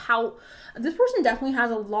nice little pout. This person definitely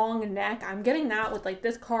has a long neck. I'm getting that with like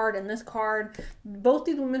this card and this card. Both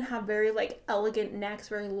these women have very like elegant necks,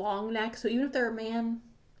 very long necks. So even if they're a man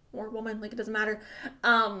or woman, like, it doesn't matter.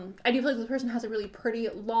 I do feel like this person has a really pretty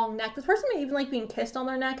long neck. This person may even like being kissed on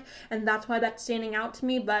their neck, and that's why that's standing out to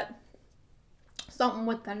me, but something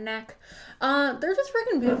with the neck. They're just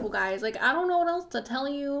freaking beautiful, guys. Like, I don't know what else to tell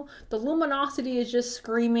you. The luminosity is just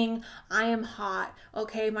screaming, I am hot,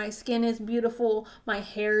 okay? My skin is beautiful, my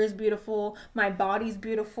hair is beautiful, my body's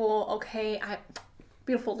beautiful, okay?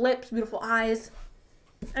 Beautiful lips, beautiful eyes.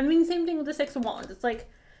 I mean, same thing with the Six of Wands. It's like,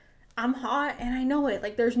 I'm hot and I know it.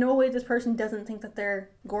 Like, there's no way this person doesn't think that they're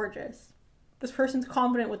gorgeous. This person's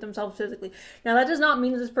confident with themselves physically. Now, that does not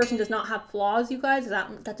mean that this person does not have flaws, you guys.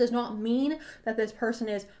 That does not mean that this person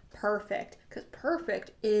is perfect, because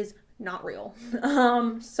perfect is not real.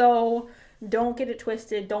 So don't get it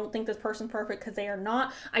twisted. Don't think this person's perfect, because they are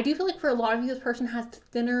not. I do feel like for a lot of you, this person has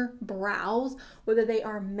thinner brows, whether they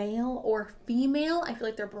are male or female. I feel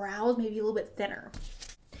like their brows may be a little bit thinner.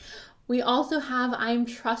 We also have, I'm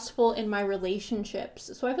trustful in my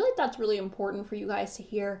relationships. So I feel like that's really important for you guys to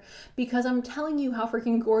hear, because I'm telling you how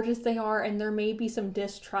freaking gorgeous they are, and there may be some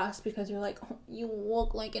distrust because you're like, oh, you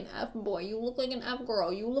look like an F-boy, you look like an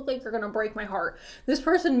F-girl, you look like you're gonna break my heart. This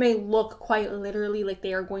person may look quite literally like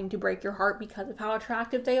they are going to break your heart because of how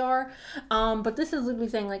attractive they are. But this is literally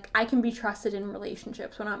saying, like, I can be trusted in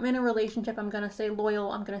relationships. When I'm in a relationship, I'm gonna stay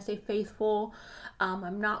loyal, I'm gonna stay faithful.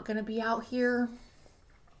 I'm not gonna be out here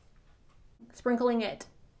sprinkling it.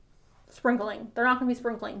 Sprinkling. They're not going to be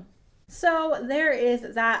sprinkling. So there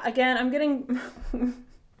is that. Again, I'm getting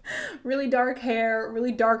really dark hair,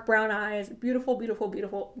 really dark brown eyes. Beautiful, beautiful,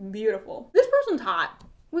 beautiful, beautiful. This person's hot.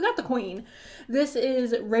 We got the queen. This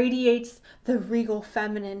radiates the regal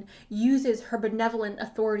feminine, uses her benevolent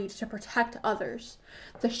authority to protect others.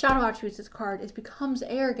 The shadow attributes this card is becomes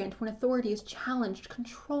arrogant when authority is challenged,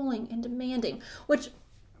 controlling, and demanding, which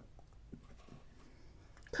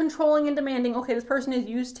controlling and demanding. Okay, this person is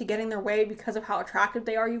used to getting their way because of how attractive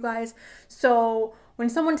they are, you guys. So when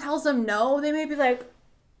someone tells them no, they may be like,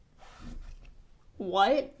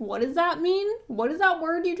 what? What does that mean? What is that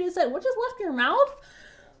word you just said? What just left your mouth?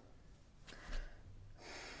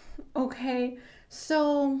 Okay,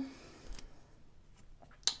 so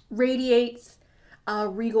radiates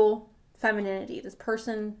regal femininity. This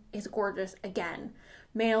person is gorgeous. Again,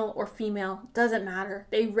 male or female, doesn't matter.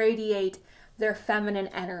 They radiate their feminine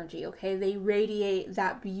energy, okay? They radiate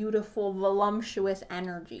that beautiful, voluptuous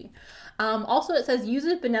energy. Also, it says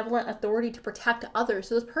uses benevolent authority to protect others.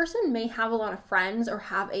 So this person may have a lot of friends or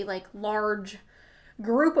have a like large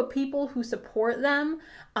group of people who support them,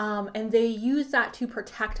 and they use that to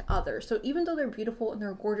protect others. So even though they're beautiful and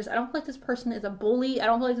they're gorgeous, I don't feel like this person is a bully. I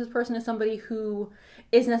don't feel like this person is somebody who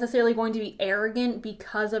is necessarily going to be arrogant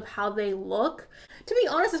because of how they look. To be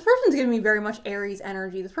honest, this person's giving me very much Aries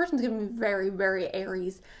energy. This person's giving me very, very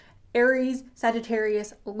Aries,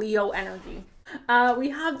 Sagittarius, Leo energy. We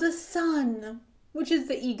have the sun, which is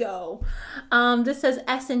the ego. This says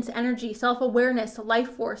essence, energy, self-awareness,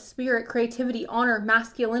 life force, spirit, creativity, honor,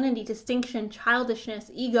 masculinity, distinction,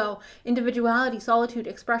 childishness, ego, individuality, solitude,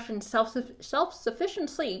 expression,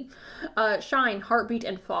 self-sufficiency, shine, heartbeat,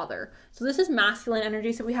 and father. So this is masculine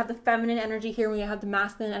energy. So we have the feminine energy here. We have the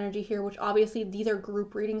masculine energy here, which obviously these are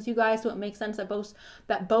group readings, you guys. So it makes sense that both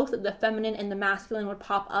the feminine and the masculine would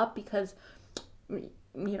pop up because, you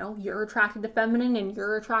know, you're attracted to feminine and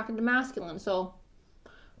you're attracted to masculine. So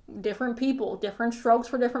different people, different strokes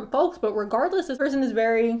for different folks, but regardless, this person is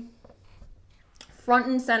very front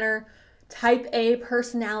and center, type A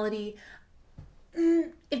personality.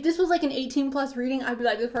 If this was like an 18 plus reading, I'd be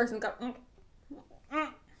like, this person's got okay.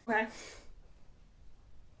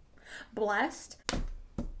 Blessed.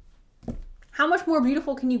 How much more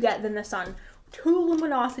beautiful can you get than the sun? 2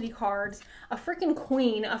 luminosity cards, a freaking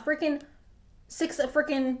queen, a freaking 6 of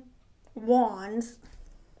freaking wands.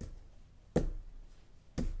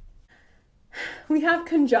 We have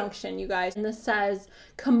conjunction, you guys, and this says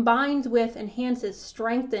combines with, enhances,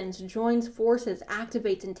 strengthens, joins forces,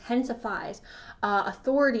 activates, intensifies,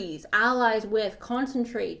 authorities, allies with,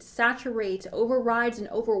 concentrates, saturates, overrides, and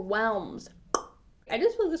overwhelms. I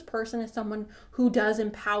just feel this person is someone who does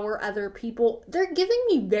empower other people. They're giving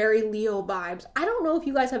me very Leo vibes. I don't know if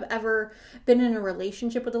you guys have ever been in a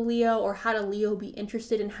relationship with a Leo or had a Leo be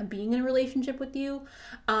interested in being in a relationship with you.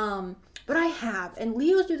 But I have. And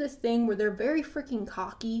Leos do this thing where they're very freaking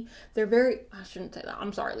cocky. They're very, I shouldn't say that.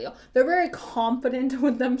 I'm sorry, Leo. They're very confident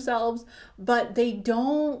with themselves, but they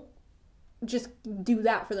don't just do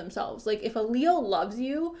that for themselves. Like if a Leo loves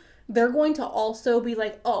you, they're going to also be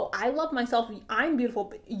like, oh, I love myself. I'm beautiful,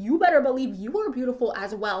 but you better believe you are beautiful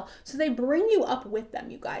as well. So they bring you up with them,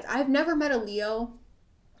 you guys. I've never met a Leo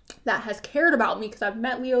that has cared about me because I've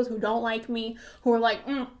met Leos who don't like me, who are like,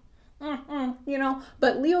 you know,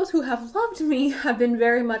 but Leos who have loved me have been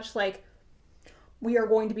very much like, we are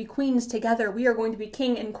going to be queens together. We are going to be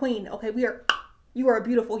king and queen. Okay, you are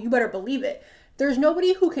beautiful. You better believe it. There's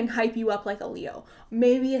nobody who can hype you up like a Leo.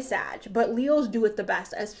 Maybe a Sag, but Leos do it the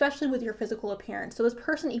best, especially with your physical appearance. So this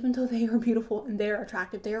person, even though they are beautiful and they're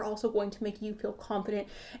attractive, they are also going to make you feel confident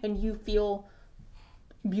and you feel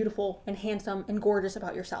beautiful and handsome and gorgeous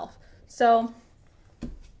about yourself. So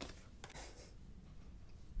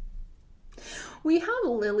we have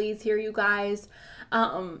lilies here, you guys.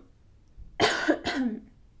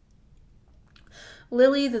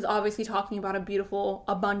 Lilies is obviously talking about a beautiful,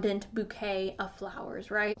 abundant bouquet of flowers,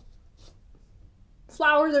 right?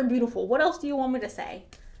 Flowers are beautiful. What else do you want me to say?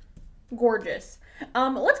 Gorgeous.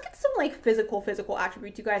 Let's get some like physical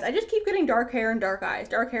attributes, you guys. I just keep getting dark hair and dark eyes,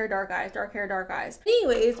 dark hair, dark eyes, dark hair, dark eyes.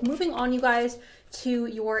 Anyways, moving on, you guys, to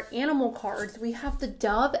your animal cards. We have the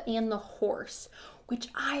dove and the horse, which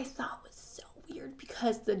I thought was so weird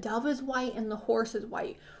because the dove is white and the horse is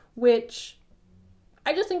white, which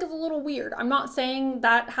I just think is a little weird. I'm not saying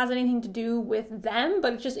that has anything to do with them,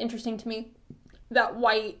 but it's just interesting to me that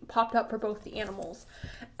white popped up for both the animals.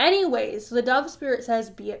 Anyways, so the dove spirit says,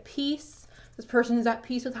 be at peace. This person is at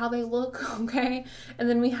peace with how they look, okay? And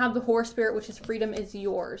then we have the horse spirit, which is freedom is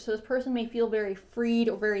yours. So this person may feel very freed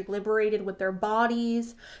or very liberated with their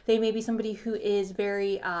bodies. They may be somebody who is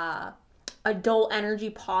very adult energy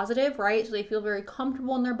positive, right? So they feel very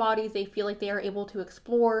comfortable in their bodies. They feel like they are able to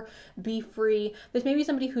explore, be free. This may be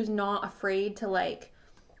somebody who's not afraid to like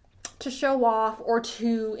to show off or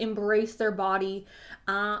to embrace their body.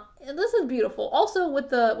 This is beautiful. Also with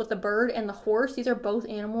the bird and the horse, these are both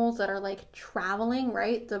animals that are like traveling,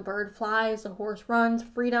 right? The bird flies, the horse runs,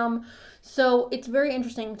 freedom. So it's very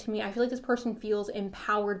interesting to me. I feel like this person feels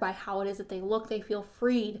empowered by how it is that they look. They feel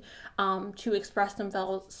freed to express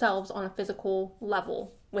themselves on a physical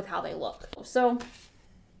level with how they look. So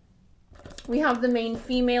we have the main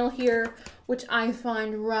female here, which I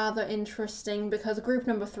find rather interesting because group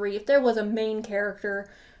number 3, if there was a main character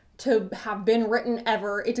to have been written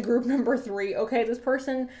ever, it's group number 3, okay? This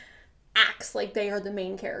person acts like they are the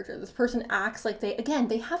main character. This person acts like they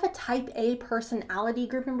have a type A personality,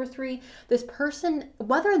 group number 3. This person,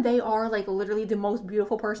 whether they are like literally the most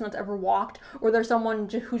beautiful person that's ever walked, or they're someone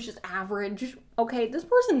who's just average, okay? This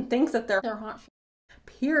person thinks that they're hot,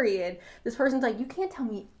 period. This person's like, you can't tell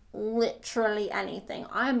me literally anything.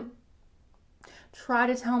 Try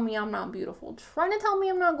to tell me I'm not beautiful. Try to tell me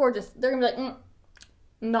I'm not gorgeous. They're gonna be like,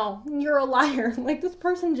 no, you're a liar. Like, this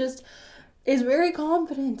person just is very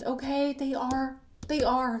confident, okay? They are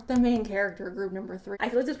the main character, group number 3. I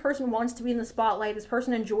feel like this person wants to be in the spotlight. This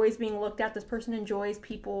person enjoys being looked at. This person enjoys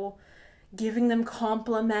people giving them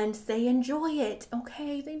compliments. They enjoy it,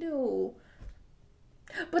 okay? They do.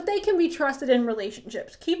 But they can be trusted in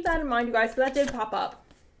relationships. Keep that in mind, you guys, because that did pop up.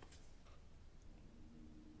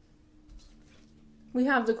 We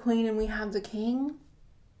have the queen and we have the king.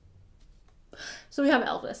 So we have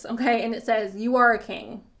Elvis, okay? And it says, you are a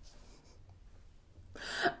king.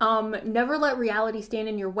 Never let reality stand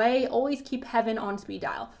in your way. Always keep heaven on speed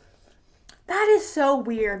dial. That is so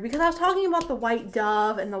weird because I was talking about the white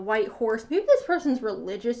dove and the white horse. Maybe this person's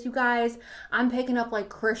religious, you guys. I'm picking up like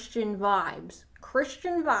Christian vibes.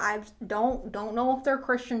 Christian vibes. Don't know if they're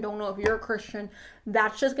Christian. Don't know if you're a Christian.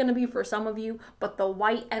 That's just going to be for some of you. But the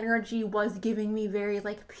white energy was giving me very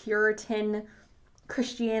like Puritan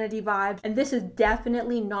Christianity vibes. And this is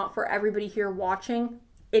definitely not for everybody here watching.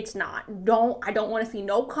 It's not. I don't want to see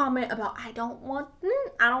no comment about I don't want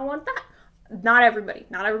that. Not everybody's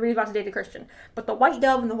about to date a Christian. But the white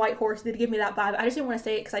dove and the white horse did give me that vibe. I just didn't want to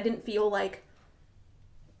say it because I didn't feel like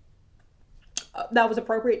that was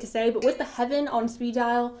appropriate to say. But with the heaven on speed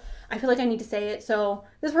dial, I feel like I need to say it. So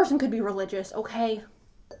this person could be religious, okay?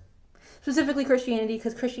 Specifically Christianity,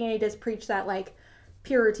 because Christianity does preach that like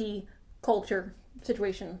purity culture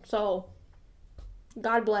situation. So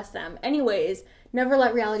God bless them. Anyways, never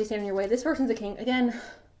let reality stand in your way. This person's a king. Again,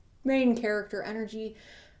 main character energy.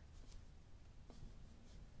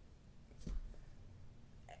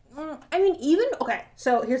 I mean, even, okay,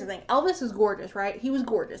 so here's the thing. Elvis is gorgeous, right? He was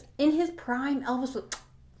gorgeous. In his prime, Elvis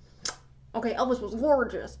was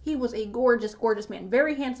gorgeous. He was a gorgeous, gorgeous man.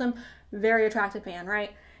 Very handsome, very attractive man,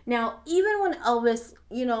 right? Now, even when Elvis,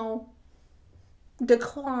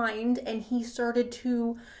 declined and he started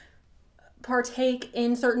to partake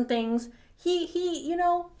in certain things, he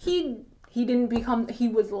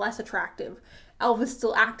was less attractive. Elvis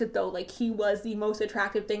still acted though like he was the most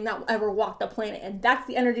attractive thing that ever walked the planet, and that's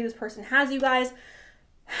the energy this person has, you guys.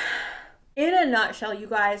 In a nutshell, you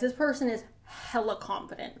guys, this person is hella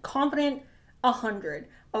confident 100,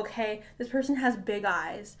 okay? This person has big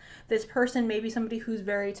eyes. This person may be somebody who's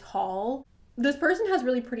very tall. This person has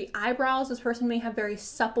really pretty eyebrows. This person may have very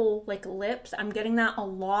supple like lips. I'm getting that a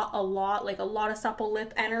lot, like a lot of supple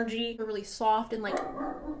lip energy. They're really soft and like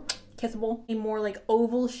kissable. A more like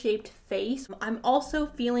oval shaped face. I'm also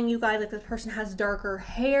feeling, you guys, like this person has darker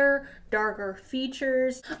hair, darker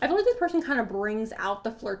features. I feel like this person kind of brings out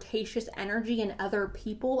the flirtatious energy in other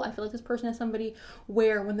people. I feel like this person is somebody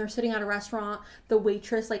where when they're sitting at a restaurant, the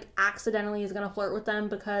waitress like accidentally is gonna flirt with them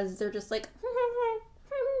because they're just like,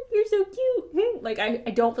 you're so cute. Like I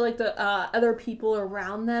don't feel like the other people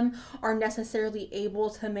around them are necessarily able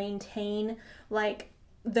to maintain like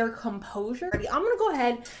their composure. I'm gonna go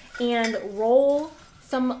ahead and roll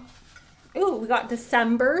some. Ooh, we got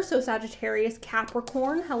December, so Sagittarius,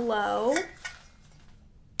 Capricorn, hello.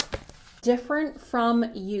 Different from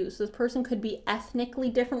you. So this person could be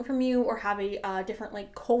ethnically different from you or have a different,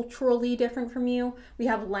 like culturally different from you. We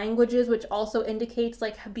have languages, which also indicates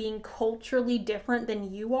like being culturally different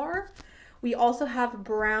than you are. We also have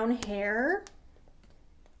brown hair.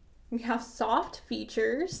 We have soft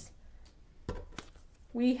features.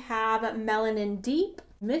 We have melanin deep,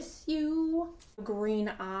 miss you,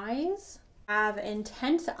 green eyes, have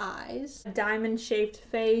intense eyes, diamond shaped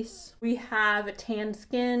face. We have tan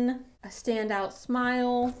skin, a standout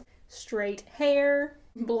smile, straight hair,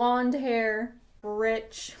 blonde hair,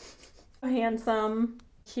 rich, handsome,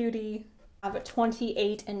 cutie, have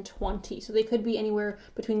 28 and 20. So they could be anywhere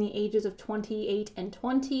between the ages of 28 and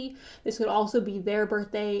 20. This could also be their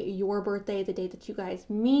birthday, your birthday, the day that you guys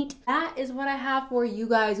meet. That is what I have for you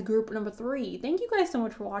guys, group number 3. Thank you guys so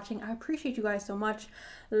much for watching. I appreciate you guys so much.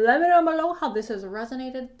 Let me know below how this has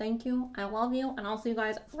resonated. Thank you. I love you. And I'll see you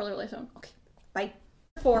guys really, really soon. Okay, bye.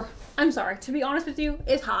 4. I'm sorry. To be honest with you,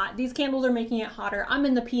 it's hot. These candles are making it hotter. I'm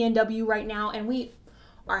in the PNW right now, and we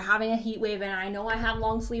are having a heat wave, and I know I have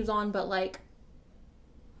long sleeves on, but like,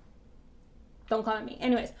 don't come at me.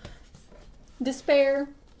 Anyways, Despair,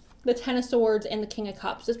 the Ten of Swords, and the King of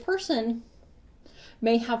Cups. This person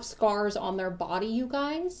may have scars on their body, you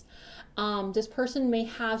guys. This person may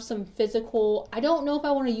have some physical, I don't know if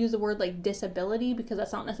I want to use the word like disability, because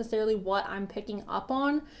that's not necessarily what I'm picking up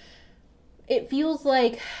on. It feels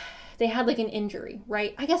like they had like an injury,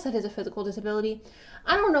 right? I guess that is a physical disability.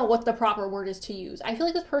 I don't know what the proper word is to use. I feel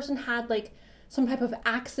like this person had like some type of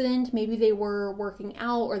accident. Maybe they were working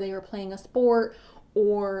out, or they were playing a sport,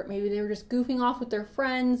 or maybe they were just goofing off with their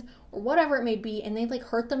friends, or whatever it may be, and they like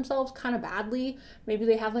hurt themselves kind of badly. Maybe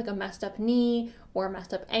they have like a messed up knee or a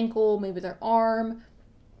messed up ankle, maybe their arm.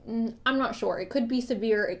 I'm not sure. It could be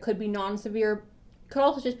severe, it could be non-severe. It could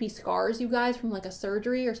also just be scars, you guys, from like a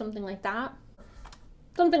surgery or something like that.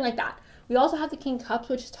 Something like that. We also have the King of Cups,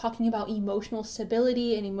 which is talking about emotional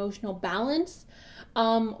stability and emotional balance.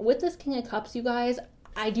 With this King of Cups, you guys,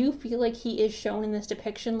 I do feel like he is shown in this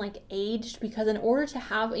depiction like aged, because in order to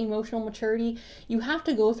have emotional maturity, you have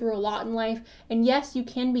to go through a lot in life. And yes, you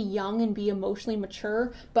can be young and be emotionally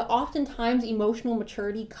mature, but oftentimes emotional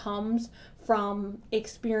maturity comes from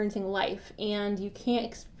experiencing life, and you can't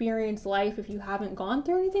experience life if you haven't gone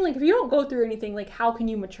through anything. Like if you don't go through anything, like how can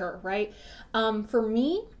you mature, right? For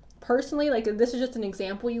me personally, like this is just an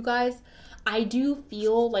example, you guys, I do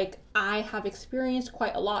feel like I have experienced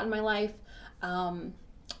quite a lot in my life.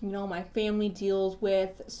 You know, my family deals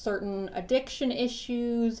with certain addiction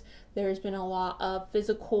issues. There's been a lot of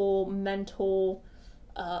physical, mental,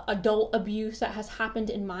 adult abuse that has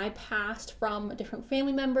happened in my past from different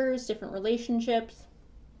family members, different relationships.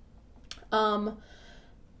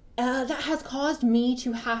 That has caused me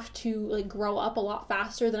to have to like grow up a lot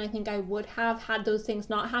faster than I think I would have had those things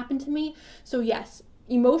not happen to me. So yes,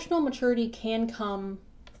 emotional maturity can come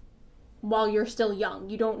while you're still young.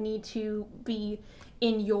 You don't need to be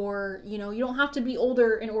in your, you know, you don't have to be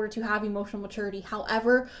older in order to have emotional maturity.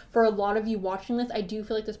 However, for a lot of you watching this, I do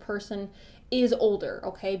feel like this person is older,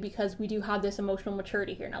 okay? Because we do have this emotional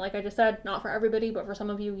maturity here. Now, like I just said, not for everybody, but for some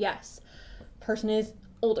of you, yes, person is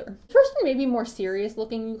older. This person may be more serious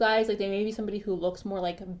looking, you guys. Like they may be somebody who looks more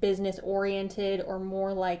like business oriented or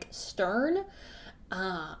more like stern.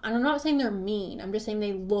 And I'm not saying they're mean. I'm just saying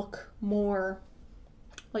they look more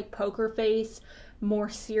like poker face, more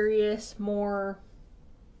serious, more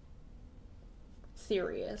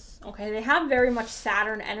serious. Okay, they have very much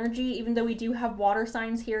Saturn energy, even though we do have water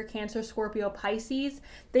signs here, Cancer, Scorpio, Pisces.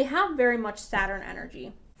 They have very much Saturn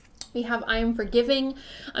energy. We have I am forgiving.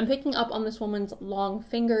 I'm picking up on this woman's long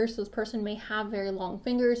fingers. So this person may have very long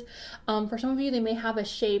fingers. For some of you, they may have a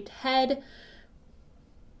shaved head.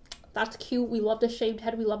 That's cute. We love the shaved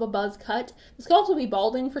head. We love a buzz cut. This could also be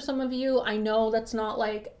balding for some of you. I know that's not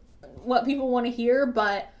like what people want to hear,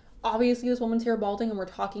 but obviously this woman's here balding, and we're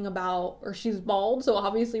talking about, or she's bald, so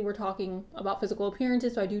obviously we're talking about physical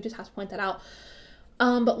appearances, so I do just have to point that out.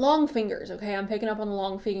 But long fingers, okay? I'm picking up on the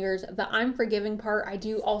long fingers. The I'm forgiving part, I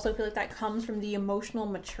do also feel like that comes from the emotional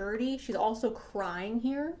maturity. She's also crying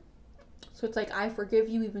here. So it's like, I forgive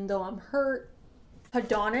you even though I'm hurt.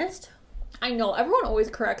 Hedonist. I know everyone always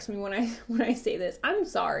corrects me when I say this. I'm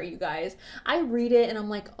sorry, you guys. I read it and I'm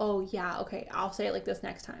like, oh yeah, okay, I'll say it like this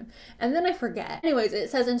next time, and then I forget. Anyways, it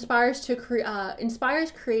says inspires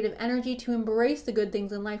creative energy to embrace the good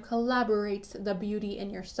things in life, collaborates the beauty in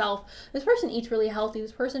yourself. This person eats really healthy.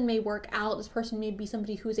 This person may work out. This person may be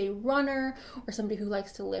somebody who's a runner or somebody who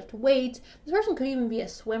likes to lift weights. This person could even be a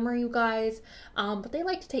swimmer, you guys. But they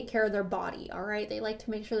like to take care of their body. All right, they like to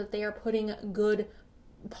make sure that they are putting good,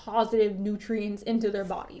 positive nutrients into their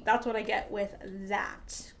body. That's what I get with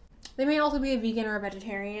that. They may also be a vegan or a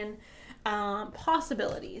vegetarian.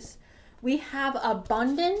 Possibilities. We have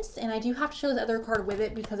abundance, and I do have to show this other card with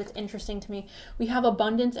it because it's interesting to me. We have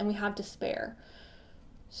abundance and we have despair.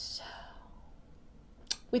 So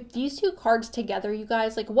with these two cards together, you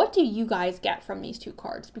guys, like, what do you guys get from these two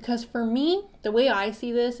cards? Because for me, the way I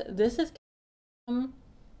see this is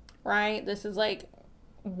right. This is like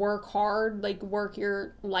work hard, like work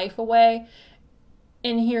your life away,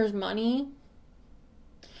 and here's money.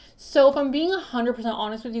 So if I'm being 100%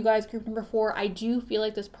 honest with you guys, group number 4, I do feel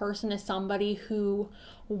like this person is somebody who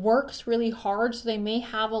works really hard. So they may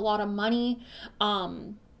have a lot of money,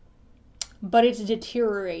 but it's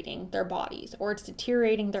deteriorating their bodies, or it's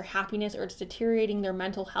deteriorating their happiness, or it's deteriorating their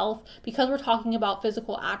mental health. Because we're talking about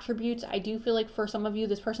physical attributes, I do feel like for some of you,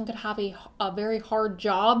 this person could have a very hard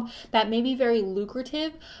job that may be very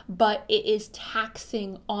lucrative, but it is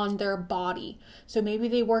taxing on their body. So maybe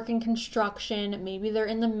they work in construction, maybe they're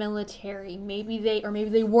in the military, maybe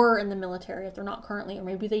they were in the military if they're not currently, or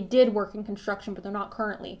maybe they did work in construction but they're not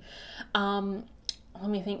currently. Let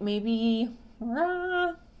me think, maybe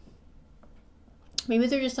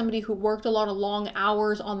they're just somebody who worked a lot of long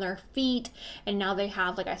hours on their feet, and now they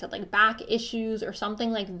have, like I said, like back issues or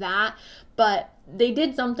something like that. But they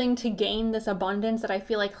did something to gain this abundance that I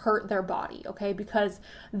feel like hurt their body, okay? Because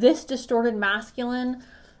this distorted masculine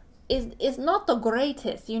is not the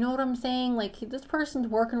greatest, you know what I'm saying? Like, this person's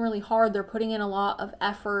working really hard. They're putting in a lot of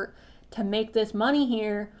effort to make this money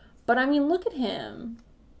here. But I mean, look at him.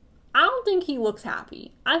 I don't think he looks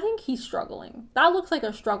happy. I think he's struggling. That looks like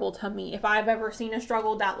a struggle to me. If I've ever seen a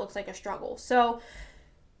struggle, that looks like a struggle. So,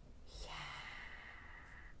 yeah.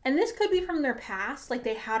 And this could be from their past. Like,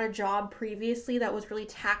 they had a job previously that was really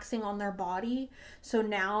taxing on their body. So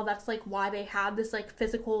now that's like why they had this like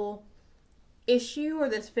physical issue, or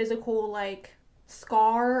this physical like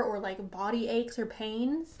scar, or like body aches or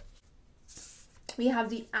pains. We have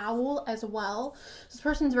the owl as well. This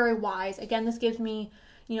person's very wise. Again, this gives me,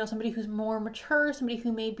 you know, somebody who's more mature, somebody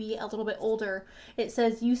who may be a little bit older. It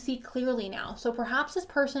says, you see clearly now. So perhaps this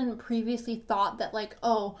person previously thought that like,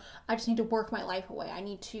 oh, I just need to work my life away. I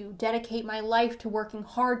need to dedicate my life to working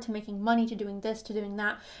hard, to making money, to doing this, to doing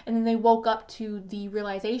that. And then they woke up to the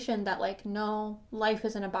realization that like, no, life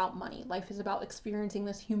isn't about money. Life is about experiencing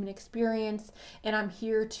this human experience. And I'm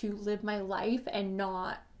here to live my life and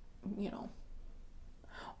not, you know,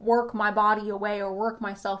 work my body away or work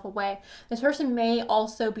myself away. This person may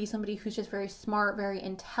also be somebody who's just very smart, very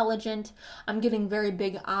intelligent. I'm getting very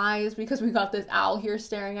big eyes because we got this owl here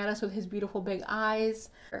staring at us with his beautiful big eyes.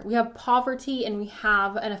 We have poverty and we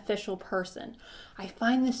have an official person. I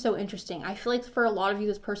find this so interesting. I feel like for a lot of you,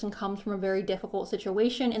 this person comes from a very difficult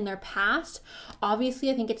situation in their past. Obviously,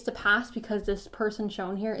 I think it's the past because this person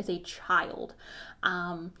shown here is a child.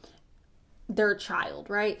 Their child,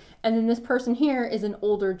 right? And then this person here is an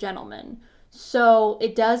older gentleman. So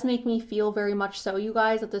it does make me feel very much so, you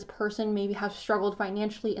guys, that this person maybe has struggled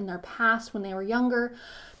financially in their past when they were younger,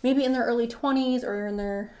 maybe in their early 20s or in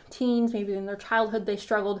their teens, maybe in their childhood, they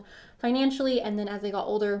struggled financially. And then as they got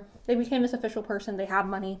older, they became this official person. They have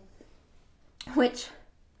money, which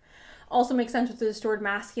also makes sense with the distorted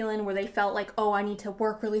masculine, where they felt like, oh, I need to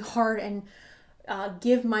work really hard and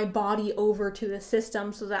give my body over to the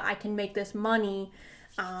system so that I can make this money.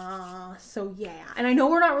 So yeah, and I know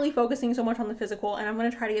we're not really focusing so much on the physical, and I'm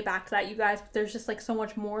going to try to get back to that, you guys, but there's just like so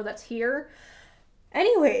much more that's here.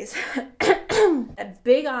 Anyways,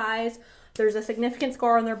 big eyes, there's a significant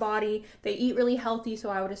scar on their body, they eat really healthy, so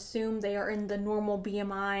I would assume they are in the normal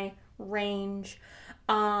BMI range.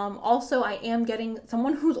 Also, I am getting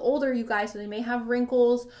someone who's older, you guys, so they may have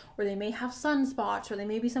wrinkles, or they may have sunspots, or they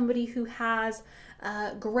may be somebody who has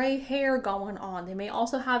gray hair going on. They may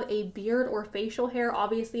also have a beard or facial hair,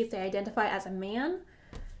 obviously, if they identify as a man.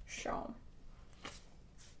 So,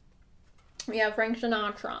 we have Frank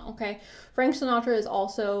Sinatra, okay? Frank Sinatra is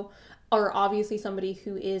also, or obviously somebody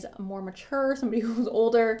who is more mature, somebody who's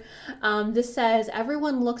older. This says,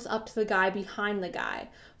 everyone looks up to the guy behind the guy.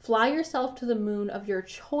 Fly yourself to the moon of your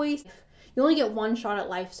choice. You only get one shot at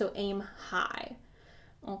life, so aim high.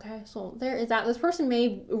 Okay, so there is that. This person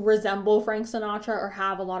may resemble Frank Sinatra or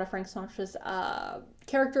have a lot of Frank Sinatra's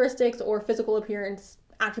characteristics or physical appearance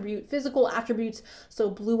physical attributes. So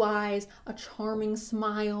blue eyes, a charming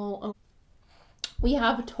smile. We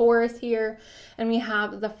have Taurus here, and we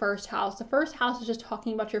have the first house. The first house is just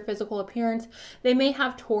talking about your physical appearance. They may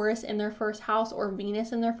have Taurus in their first house or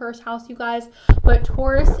Venus in their first house, you guys. But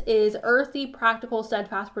Taurus is earthy, practical,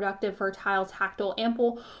 steadfast, productive, fertile, tactile,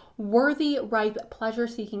 ample, worthy, ripe,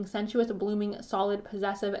 pleasure-seeking, sensuous, blooming, solid,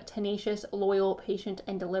 possessive, tenacious, loyal, patient,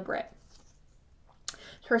 and deliberate.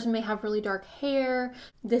 Person may have really dark hair.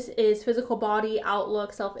 This is physical body,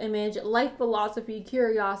 outlook, self-image, life philosophy,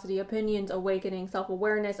 curiosity, opinions, awakening,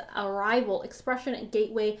 self-awareness, arrival, expression,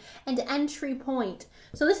 gateway, and entry point.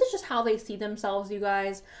 So this is just how they see themselves, you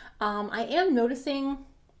guys. I am noticing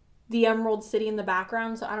the Emerald City in the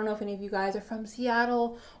background, so I don't know if any of you guys are from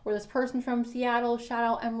Seattle or this person's from Seattle. Shout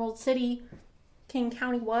out Emerald City, King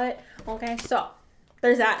County, what? Okay, so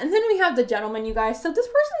there's that. And then we have the gentleman, you guys. So this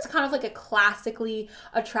person's kind of like a classically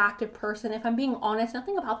attractive person. If I'm being honest,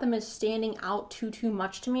 nothing about them is standing out too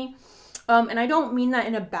much to me. And I don't mean that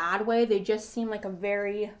in a bad way. They just seem like a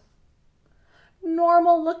very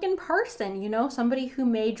normal looking person, you know, somebody who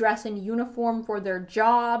may dress in uniform for their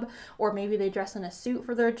job, or maybe they dress in a suit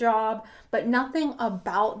for their job, but nothing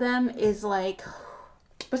about them is like,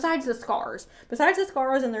 besides the scars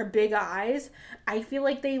and their big eyes, I feel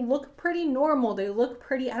like they look pretty normal. They look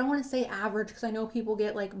pretty, I don't want to say average because I know people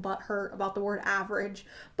get like butthurt about the word average,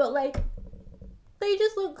 but like they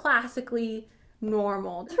just look classically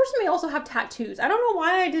normal. This person may also have tattoos. I don't know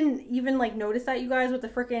why I didn't even like notice that, you guys, with the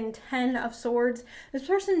freaking 10 of swords. This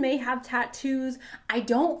person may have tattoos. I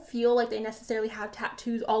don't feel like they necessarily have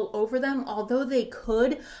tattoos all over them, although they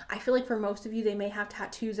could. I feel like for most of you, they may have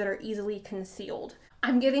tattoos that are easily concealed.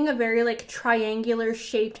 I'm getting a very like triangular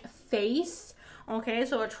shaped face. Okay,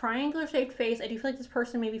 so a triangular shaped face. I do feel like this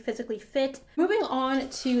person may be physically fit. Moving on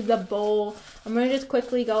to the bowl, I'm gonna just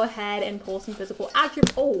quickly go ahead and pull some physical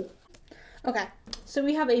attributes. Oh, okay, so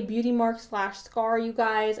we have a beauty mark / scar, you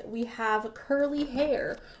guys. We have curly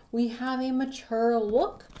hair. We have a mature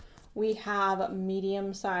look. We have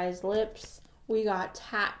medium-sized lips. We got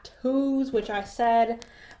tattoos, which I said.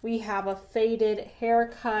 We have a faded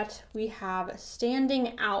haircut. We have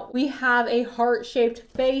standing out. We have a heart-shaped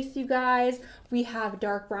face, you guys. We have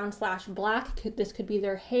dark brown / black. This could be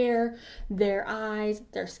their hair, their eyes,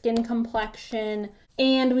 their skin complexion.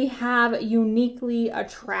 And we have uniquely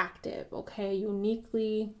attractive, okay?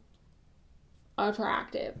 Uniquely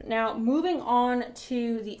attractive. Now, moving on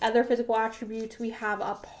to the other physical attributes, we have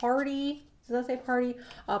a party. Does that say party?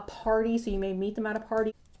 A party, so you may meet them at a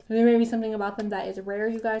party. There may be something about them that is rare,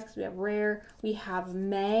 you guys, because we have rare. We have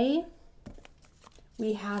May.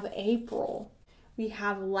 We have April. We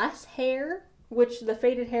have less hair, which the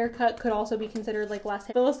faded haircut could also be considered like less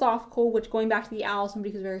philosophical, which going back to the owl,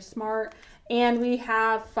 somebody who's very smart. And we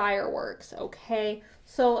have fireworks, okay?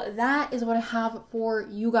 So that is what I have for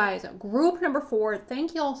you guys. Group number 4.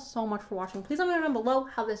 Thank you all so much for watching. Please let me know down below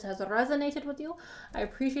how this has resonated with you. I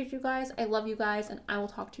appreciate you guys. I love you guys, and I will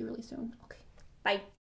talk to you really soon. Okay, bye.